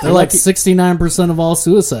 They're like 69% of all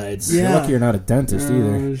suicides. Yeah. You're lucky you're not a dentist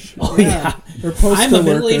either. Oh yeah. Or postal I'm a worker.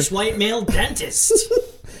 middle-aged white male dentist.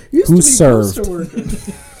 Used Who to be served? postal worker.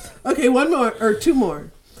 Okay, one more or two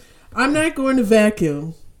more. I'm not going to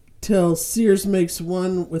vacuum till Sears makes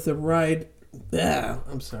one with a ride.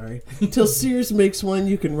 I'm sorry. Till Sears makes one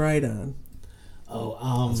you can ride on.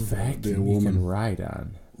 Oh, Vacuum you can ride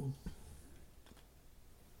on.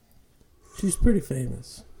 She's pretty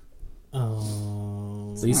famous.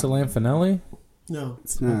 Lisa Lampanelli? No.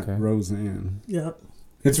 It's not Okay. Roseanne. Yep.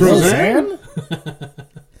 It's Roseanne?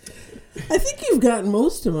 I think you've gotten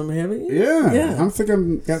most of them, haven't you? Yeah. Yeah. I think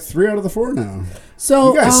I've got 3 out of the 4 now.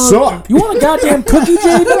 So You guys suck. You want a goddamn cookie,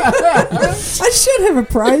 Jaden? I should have a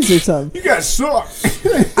prize or something. You guys suck.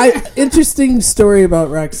 Interesting story about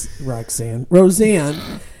Roseanne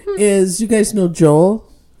is, you guys know Joel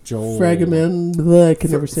Fragaman. I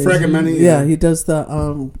can never say his name. Fragmenti, Yeah, yeah. he does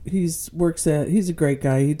the he's a great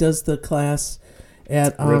guy. He does the class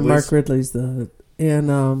at Mark Ridley's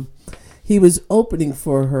he was opening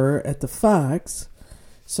for her at the Fox.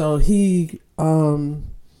 So he sold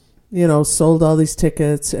all these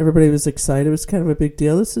tickets. Everybody was excited. It was kind of a big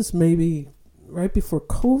deal. This is maybe right before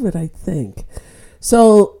COVID, I think.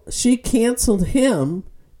 So she canceled him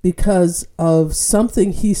because of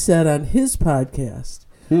something he said on his podcast,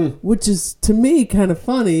 which is, to me, kind of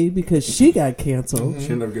funny because she got canceled.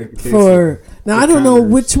 She ended up getting canceled. For now, I don't know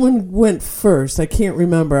Connors. which one went first. I can't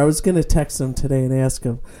remember. I was going to text him today and ask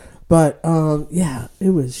him. But, yeah,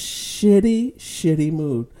 it was shitty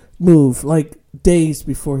move, like days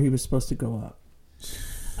before he was supposed to go up.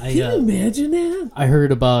 Can you imagine that? I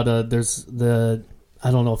heard about I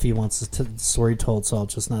don't know if he wants the story told, so I'll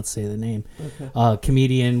just not say the name. Okay.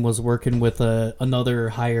 Comedian was working with another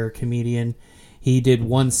higher comedian. He did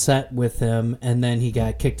one set with him, and then he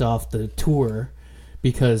got kicked off the tour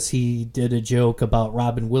because he did a joke about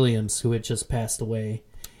Robin Williams, who had just passed away.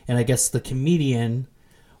 And I guess the comedian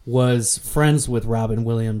was friends with Robin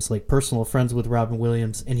Williams, like personal friends with Robin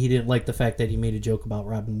Williams, and he didn't like the fact that he made a joke about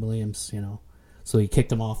Robin Williams, So he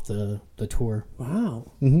kicked him off the tour.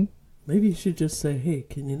 Wow. Mm-hmm. Maybe you should just say, hey,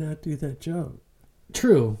 can you not do that joke?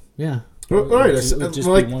 True, yeah. Well, right, It would just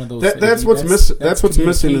like be one of those that's things. what's missing. That's what's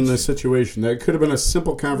missing in communication. this situation. That could have been a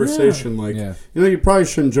simple conversation. Like, Yeah. you probably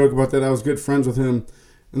shouldn't joke about that. I was good friends with him,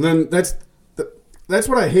 and then that's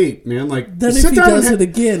what I hate, man. Like, Then if he does it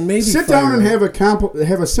again, maybe sit fire down and him.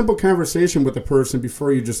 have a simple conversation with the person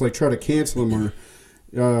before you just like try to cancel them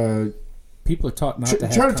or. People are taught not to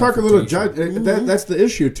have Try to talk a little. confrontation. That's the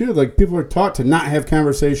issue too. Like, people are taught to not have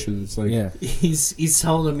conversations. Like, Yeah. He's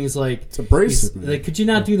telling him, he's like, it's abrasive. man. like, could you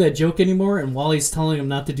not do that joke anymore? And while he's telling him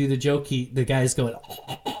not to do the joke, the guy's going,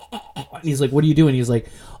 and he's like, what are you doing? He's like,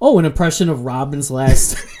 oh, an impression of Robin's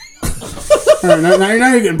last. All right,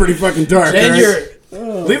 now you're getting pretty fucking dark. Then all right?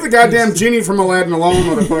 you're. Leave the goddamn genie from Aladdin alone,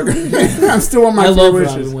 motherfucker. I'm still on my I three love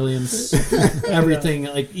wishes. Robin Williams. Everything,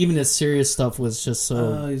 like even his serious stuff, was just so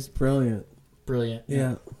Oh, he's brilliant. brilliant.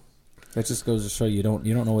 Yeah. That just goes to show you don't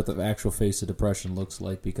know what the actual face of depression looks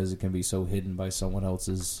like because it can be so hidden by someone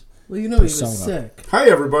else's. Well, he was Persona. sick. Hi,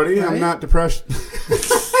 everybody. I'm Right? not depressed.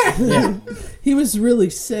 He was really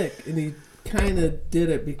sick, and he kind of did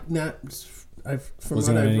it. From Was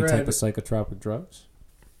what it on I've any read. type of psychotropic drugs?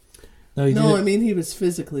 No, he No, did I it. mean he was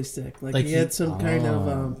physically sick. Like Like he he- had some kind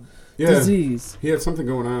of Yeah, disease. he had something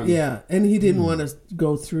going on. Yeah, and he didn't want to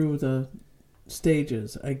go through the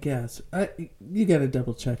stages. I guess you got to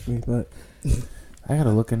double check me, but I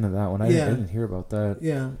gotta look into that one. I Yeah. didn't hear about that.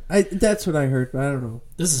 yeah, that's what I heard. But I don't know.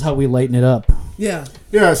 This is how we lighten it up. Yeah,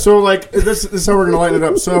 Yeah, so like this is how we're gonna lighten it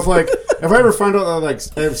up. So if I ever find out that like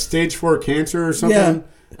I have stage 4 cancer or something, Yeah.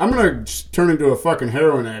 I'm gonna just turn into a fucking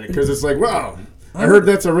heroin addict because it's like, wow, I heard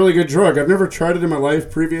that's a really good drug. I've never tried it in my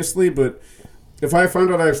life previously, but if I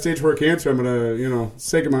find out I have stage 4 cancer, I'm gonna,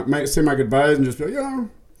 say my goodbyes and just be like,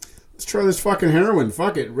 let's try this fucking heroin.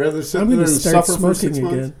 Fuck it, rather sit I'm there going and to start suffer for 6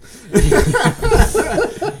 smoking months. again.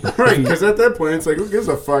 Right, because at that point, it's like, who gives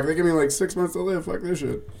a fuck? They give me like 6 months to live. Fuck this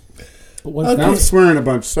shit. But what if, Now I'm swearing a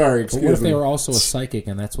bunch. Sorry, but what excuse if me. they were also a psychic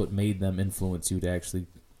and that's what made them influence you to actually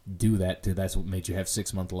do that? That's what made you have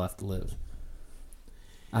 6 months left to live.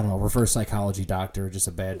 I don't know. Reverse psychology doctor, just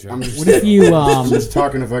a bad joke. I'm just, What if you I'm just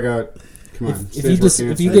talking if I got... Come on.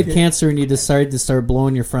 if you get cancer and you decide to start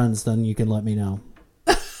blowing your friends, then you can let me know.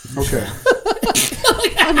 Okay.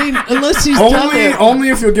 I mean, unless he's done that. Only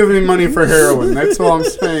if you'll give me money for heroin. That's all I'm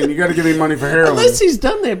saying. You got to give me money for heroin. Unless he's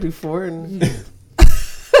done that before. And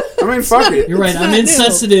I mean, fuck it. You're right. I'm not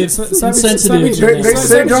insensitive. Insensitive. They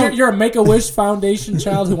say don't- You're a Make-A-Wish Foundation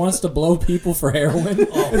child who wants to blow people for heroin.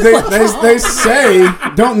 They say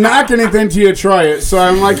don't knock anything till you try it. So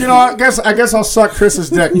I'm like, I guess I'll suck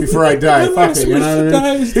Chris's dick before I die. Fuck it. You know what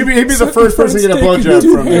I mean? He'd be the first person to get a blowjob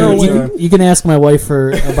from me. You can ask my wife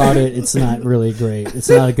about it. It's not really great. It's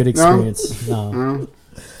not a good experience. No.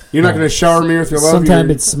 You're not going to shower me with your love.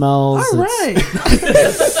 Sometimes it smells. all right.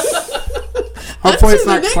 Hopefully it's On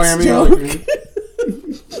not to the clammy.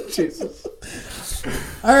 next Jesus.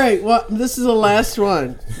 All right. Well, this is the last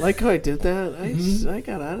one. Like how I did that? I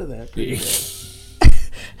got out of that.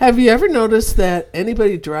 Have you ever noticed that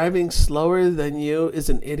anybody driving slower than you is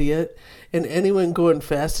an idiot and anyone going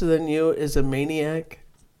faster than you is a maniac?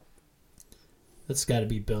 That's got to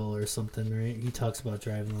be Bill or something, right? He talks about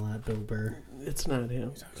driving a lot, Bill Burr. It's not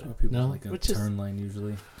him. People No? like a Which is- turn lane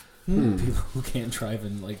usually. People who can't drive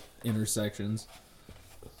in intersections.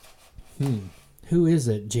 Who is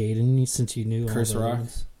it, Jaden? Since you knew Chris all the Rock.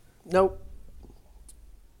 ones. Nope.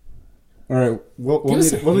 All right. We'll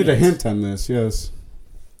need a hint on this. Yes.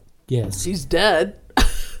 Yes. He's dead.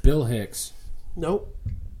 Bill Hicks. Nope.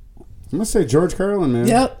 I'm gonna say George Carlin, man.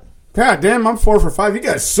 Yep. God damn, I'm 4 for 5. You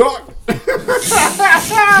guys suck.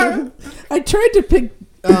 I tried to pick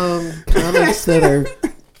comments that are,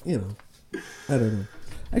 I don't know.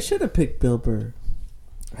 I should have picked Bill Burr.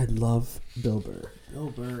 I love Bill Burr.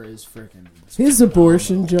 Bill Burr is freaking. His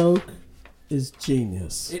abortion joke is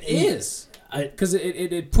genius. It is. Because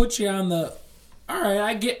it puts you on the. All right,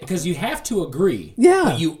 I get. Because you have to agree. Yeah.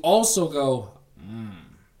 But you also go.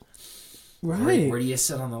 Right. Where do you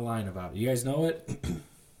sit on the line about it? You guys know it?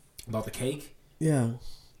 About the cake? Yeah.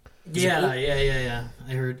 Yeah.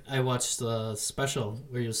 I watched the special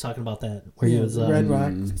where he was talking about that. Where he was Red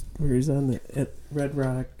Rock, where he's on at Red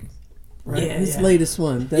Rock. Right? Yeah, His yeah. latest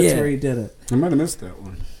one. That's Yeah. where he did it. I might have missed that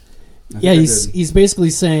one. I Yeah, think I he's did. he's basically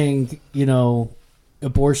saying,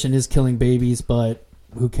 abortion is killing babies, but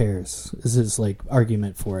who cares? Is his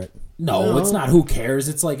argument for it? No, No. it's not. Who cares?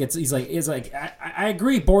 He's like. I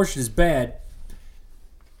agree. Abortion is bad,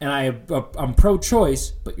 and I'm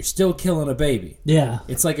pro-choice, but you're still killing a baby. Yeah.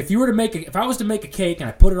 It's like if I was to make a cake and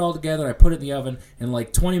I put it all together and I put it in the oven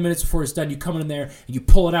and 20 minutes before it's done you come in there and you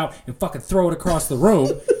pull it out and fucking throw it across the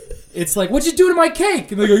room. It's like, what'd you do to my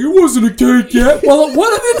cake? And they go, it wasn't a cake yet. Well,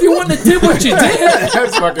 what if you wouldn't have did what you did?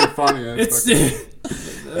 That's fucking funny. It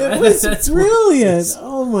was brilliant.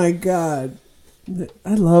 Oh my god.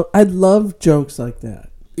 I love jokes like that.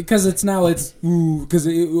 Because what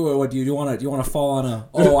do you want to fall on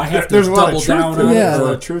I have to There's a lot double of truth down to on it. it? Yeah. There's a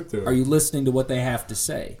lot Or of truth to it. are you listening to what they have to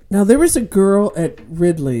say? Now there was a girl at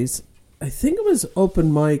Ridley's, I think it was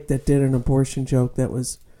open mic, that did an abortion joke that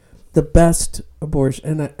was the best abortion,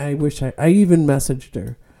 and I wish I even messaged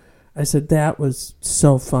her. I said that was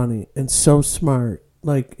so funny and so smart.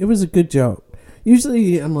 It was a good joke.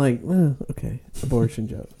 Usually I'm like, okay, abortion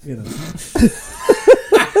joke,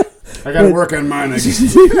 I got to work on mine. I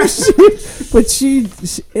guess. But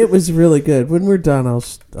it was really good. When we're done, I'll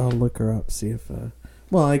look her up, see if.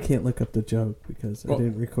 Well, I can't look up the joke because I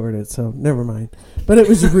didn't record it, so never mind. But it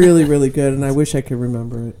was really, really good, and I wish I could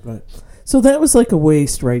remember it. But so that was like a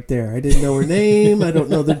waste right there. I didn't know her name. I don't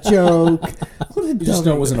know the joke. What a You just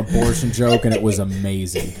know it was an abortion joke and it was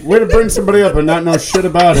amazing. Way to bring somebody up and not know shit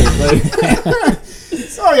about it.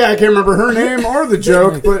 Oh yeah, I can't remember her name or the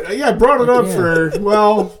joke, but yeah, I brought it up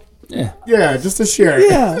just to share.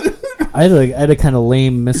 Yeah. I had a kind of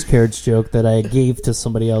lame miscarriage joke that I gave to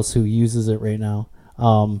somebody else who uses it right now.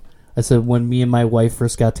 I said, when me and my wife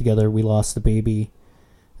first got together, we lost a baby.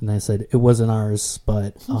 And I said, it wasn't ours,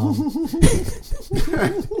 but... and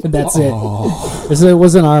that's it. I said, it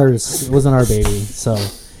wasn't ours. It wasn't our baby. So,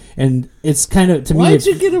 and it's kind of, to me... Why'd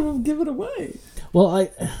you give it away? Well, I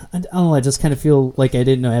don't know. I just kind of feel like I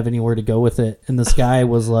didn't have anywhere to go with it. And this guy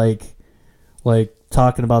was like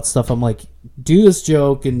talking about stuff. I'm like, do this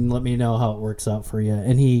joke and let me know how it works out for you.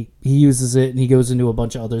 And he uses it, and he goes into a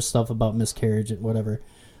bunch of other stuff about miscarriage and whatever.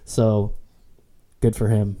 So good for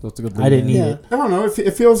him. That's a good I didn't need Yeah. it. I don't know.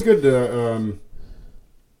 It feels good to.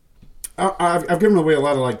 I've given away a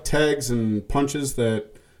lot of like tags and punchlines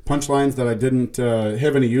that I didn't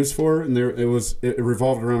have any use for, and it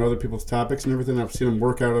revolved around other people's topics and everything. I've seen them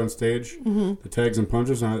work out on stage, the tags and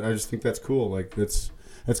punches, and I just think that's cool. Like it's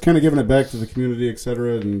kind of giving it back to the community,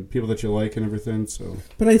 etc., and people that you like and everything. So,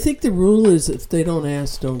 But I think the rule is if they don't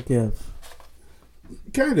ask, don't give.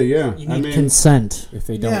 kind of, yeah. You need consent. If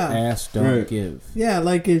they don't Yeah. ask, don't Right. give. Yeah,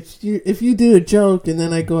 like if you do a joke and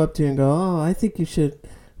then I go up to you and go, oh, I think you should.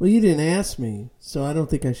 Well, you didn't ask me, so I don't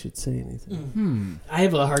think I should say anything. I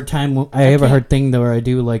have a hard time. I have a hard thing though where I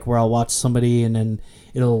do like where I'll watch somebody and then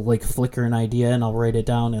it'll like flicker an idea and I'll write it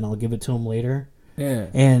down and I'll give it to them later. Yeah.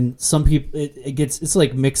 And some people it's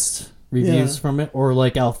like mixed reviews Yeah. from it, or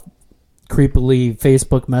like I'll creepily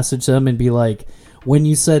Facebook message them and be like, when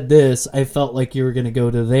you said this, I felt like you were going to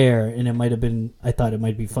go to there, and it might have been. I thought it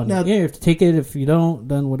might be funny. Now- Yeah, you have to take it. If you don't,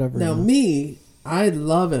 then whatever. Now, you know. me, I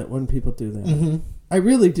love it when people do that. Mm-hmm. I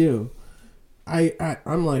really do.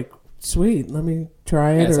 I'm like, sweet, let me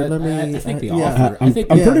try it, Yes, or I- let me. I think the yeah. offer. I I'm think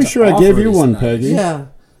pretty the sure I offer gave you is one, nice. Peggy. Yeah.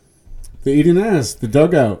 The eating ass, the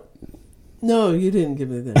dugout. No, you didn't give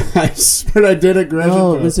me that. I swear I did it, Gresham.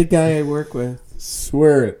 No, it was a guy I work with.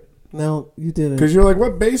 Swear it. No, you didn't. Because you're like,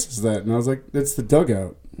 what base is that? And I was like, it's the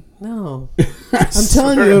dugout. No. I'm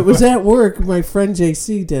telling you, it was at work. My friend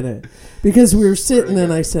JC did it. Because we were sitting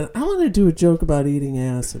and I said, I want to do a joke about eating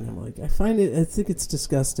ass. And I'm like, I think it's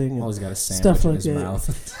disgusting. And Always got a sandwich stuff in like his that.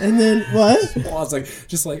 mouth. And then, what? Well, I was like,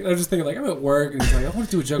 I'm just thinking, like, I'm at work, and he's like, I want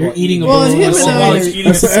to do a joke You're about eating a Well, bowl him of and I- like eating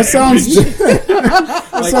a That sounds.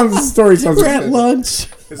 The story sounds. We're at lunch.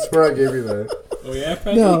 I swear I gave you that. Oh, yeah,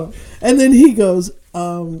 Peggy? No. And then he goes,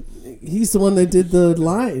 he's the one that did the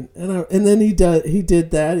line. And then he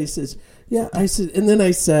did that. He says, yeah, I said, and then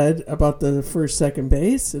I said about the first, second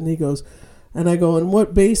base, and he goes, and I go, and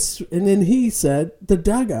what base? And then he said, the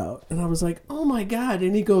dugout. And I was like, oh my God.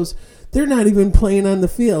 And he goes, they're not even playing on the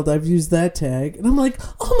field. I've used that tag. And I'm like,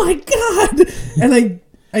 oh my God. And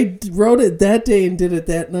I wrote it that day and did it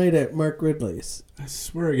that night at Mark Ridley's. I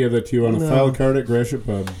swear I gave that to you on a No. file card at Gresham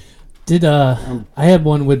Pub. Did I had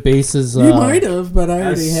one with bases? You might have, but I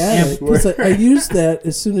already had it. Because swear. I used that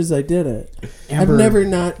as soon as I did it. Amber, I've never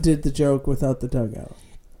not did the joke without the dugout.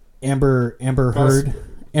 Amber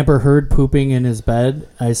Heard pooping in his bed.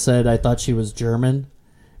 I said I thought she was German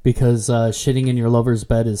because shitting in your lover's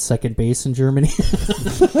bed is second base in Germany.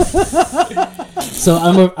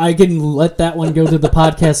 So I can let that one go to the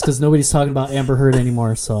podcast because nobody's talking about Amber Heard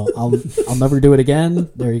anymore. So I'll never do it again.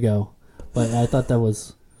 There you go. But I thought that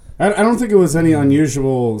was. I don't think it was any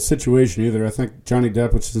unusual situation either. I think Johnny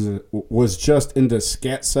Depp was just into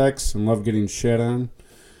scat sex and loved getting shit on.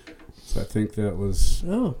 So I think that was.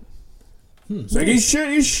 Oh. It's like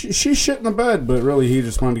she shit in the bed, but really he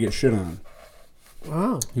just wanted to get shit on.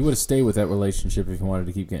 Wow. He would have stayed with that relationship if he wanted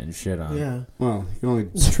to keep getting shit on. Yeah. Well, you can only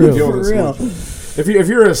true. deal For with this real. much. If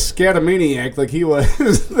you're a scatomaniac like he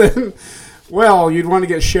was, then you'd want to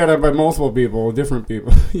get shit on by multiple people, different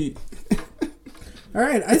people. All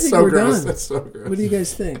right. I It's think so we're gross. done. That's so gross. What do you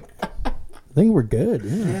guys think? I think we're good.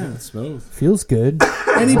 Yeah. Yeah. Smooth. Feels good.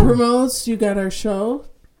 Any promotes? You got our show.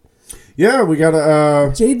 Yeah, we got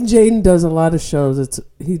a. Jaden does a lot of shows.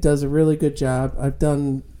 He does a really good job. I've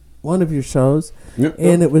done one of your shows,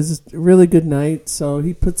 and it was a really good night. So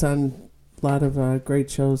he puts on a lot of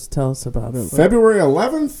great shows. Tell us about it. February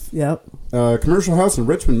 11th, Yep. Commercial House in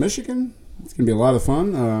Richmond, Michigan. It's going to be a lot of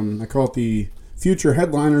fun. I call it the Future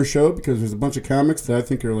Headliner Show because there's a bunch of comics that I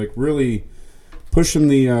think are like really pushing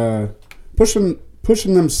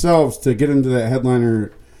themselves to get into that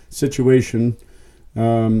headliner situation.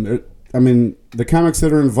 I mean, the comics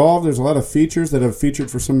that are involved, there's a lot of features that have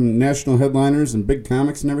featured for some national headliners and big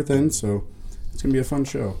comics and everything, so it's going to be a fun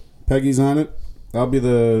show. Peggy's on it. I'll be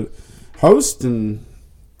the host, and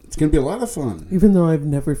it's going to be a lot of fun. Even though I've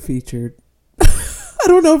never featured. I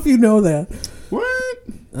don't know if you know that. What?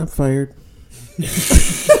 I'm fired.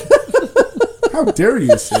 How dare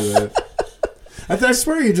you say that? I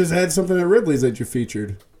swear you just had something at Ridley's that you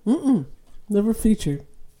featured. Never featured.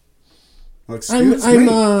 Well, excuse I'm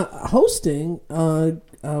me. hosting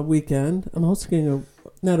a weekend. I'm hosting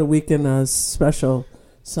not a weekend, a special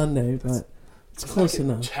Sunday, but it's close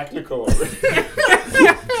enough. Technical.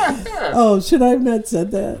 Oh, should I have not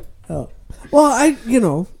said that? Oh, well,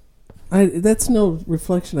 that's no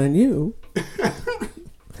reflection on you.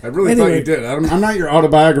 I really thought Anyway. you did. I'm not your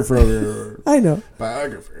autobiographer or I know.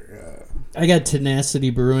 biographer. I got Tenacity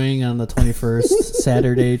Brewing on the 21st,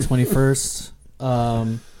 Saturday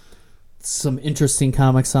 21st. Some interesting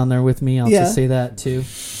comics on there with me. I'll just say that too.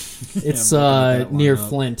 It's near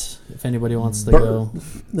Flint. If anybody wants to go.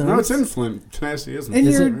 No, it's in Flint. Tenacity isn't. And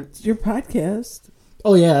Is your podcast.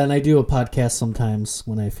 Oh yeah, and I do a podcast sometimes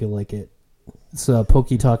when I feel like it. It's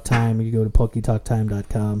Pokey Talk Time. You go to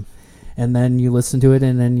PokeyTalkTime.com, and then you listen to it,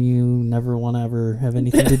 and then you never want to ever have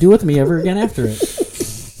anything to do with me ever again after it.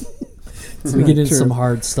 So we get into some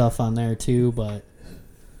hard stuff on there too, but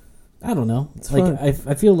I don't know. It's like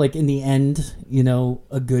I feel like in the end,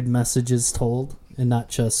 a good message is told, and not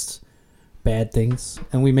just bad things.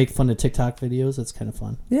 And we make fun of TikTok videos. It's kind of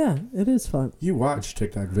fun. Yeah, it is fun. You watch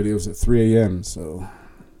TikTok videos at 3 a.m., so...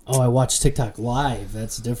 Oh, I watch TikTok live.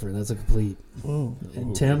 That's different. That's a complete...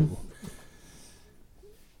 And Tim?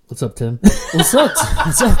 What's up, Tim? What's up?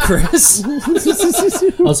 What's up, Chris?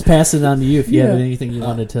 I was passing it on to you if you had anything you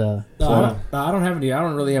wanted to... I don't have any. I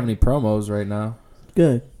don't really have any promos right now.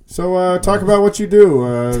 Good. So talk about what you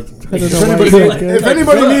do. If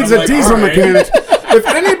anybody needs a diesel mechanic... If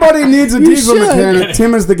anybody needs a diesel mechanic,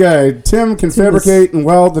 Tim is the guy. Tim can fabricate and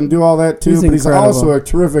weld and do all that too, but he's also a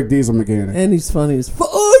terrific diesel mechanic. And he's funny as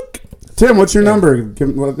fuck. Tim, what's your number?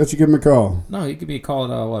 Let you give him a call. No, you could be called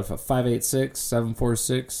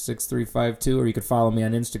 586-746-6352, or you could follow me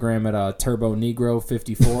on Instagram at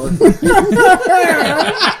TurboNegro54.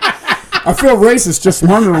 I feel racist just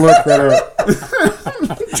wanting to look at a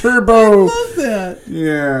Turbo. I love that.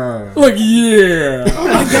 Yeah. Like, yeah. Oh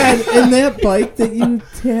my god! And that bike that you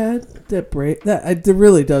had, that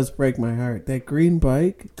really does break my heart. That green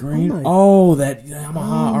bike. Oh, that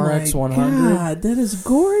Yamaha RX100. God, that is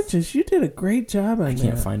gorgeous. You did a great job on that. I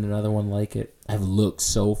can't find another one like it. I've looked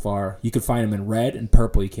so far. You could find them in red and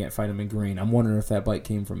purple. You can't find them in green. I'm wondering if that bike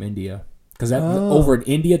came from India. Because over in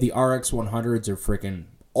India, the RX100s are freaking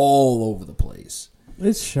all over the place.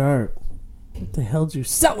 It's sharp. What the hell did you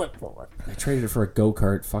sell it for? I traded it for a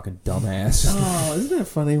go-kart, fucking dumbass. Oh, isn't that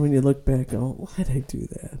funny when you look back? Oh, why'd I do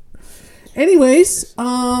that? Anyways,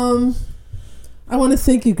 I want to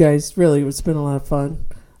thank you guys. Really, it's been a lot of fun.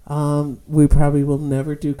 We probably will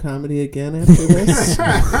never do comedy again after this.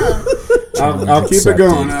 I'll keep it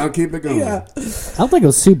going. Yeah. I don't think it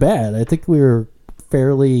was too bad. I think we were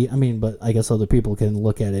fairly... but I guess other people can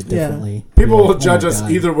look at it differently. People will judge us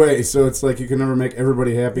either way, so it's like you can never make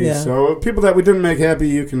everybody happy. Yeah. So people that we didn't make happy,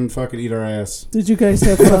 you can fucking eat our ass. Did you guys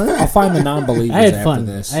have fun? I'll find the non-believers I had after fun.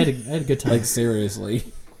 this. I had a good time. Like, seriously.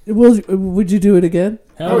 Would you do it again?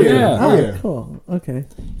 Hell yeah. Oh, yeah. Cool. Okay.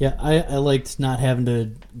 Yeah, I liked not having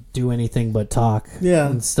to do anything but talk. Yeah.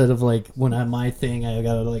 Instead of like when on my thing, I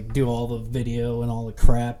gotta like do all the video and all the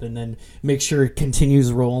crap, and then make sure it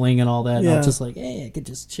continues rolling and all that. Yeah. And I'm just like, hey, I could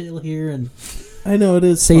just chill here and I know it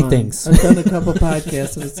is say fun. things. I've done a couple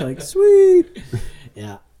podcasts and it's like sweet.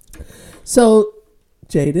 Yeah. So,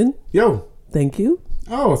 Jaden, Yo. thank you.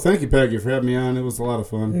 Oh, thank you, Peggy, for having me on. It was a lot of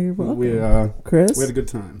fun. You're welcome. We Chris, had a good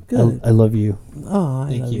time. good. I love you. Oh, I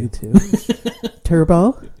Thank love you. you too.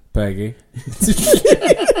 Turbo, Peggy.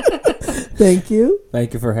 thank you.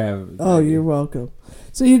 Thank you for having me. Oh, Peggy. you're welcome.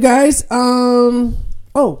 So you guys, I don't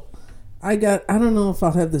know if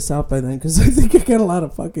I'll have this out by then because I think I got a lot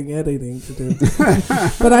of fucking editing to do.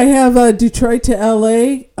 But I have Detroit to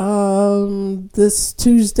LA this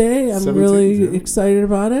Tuesday. I'm 17th, really excited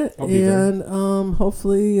about it. I'll be there. And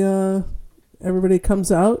hopefully everybody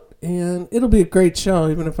comes out. And it'll be a great show,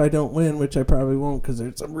 even if I don't win, which I probably won't because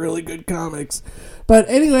there's some really good comics. But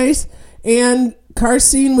anyways, and Car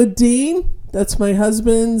Scene with Dean. That's my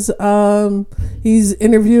husband's. He's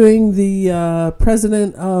interviewing the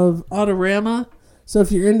president of Autorama. So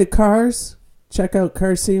if you're into cars, check out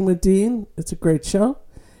Car Scene with Dean. It's a great show.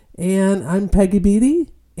 And I'm Peggy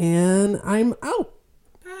Beatty, and I'm out.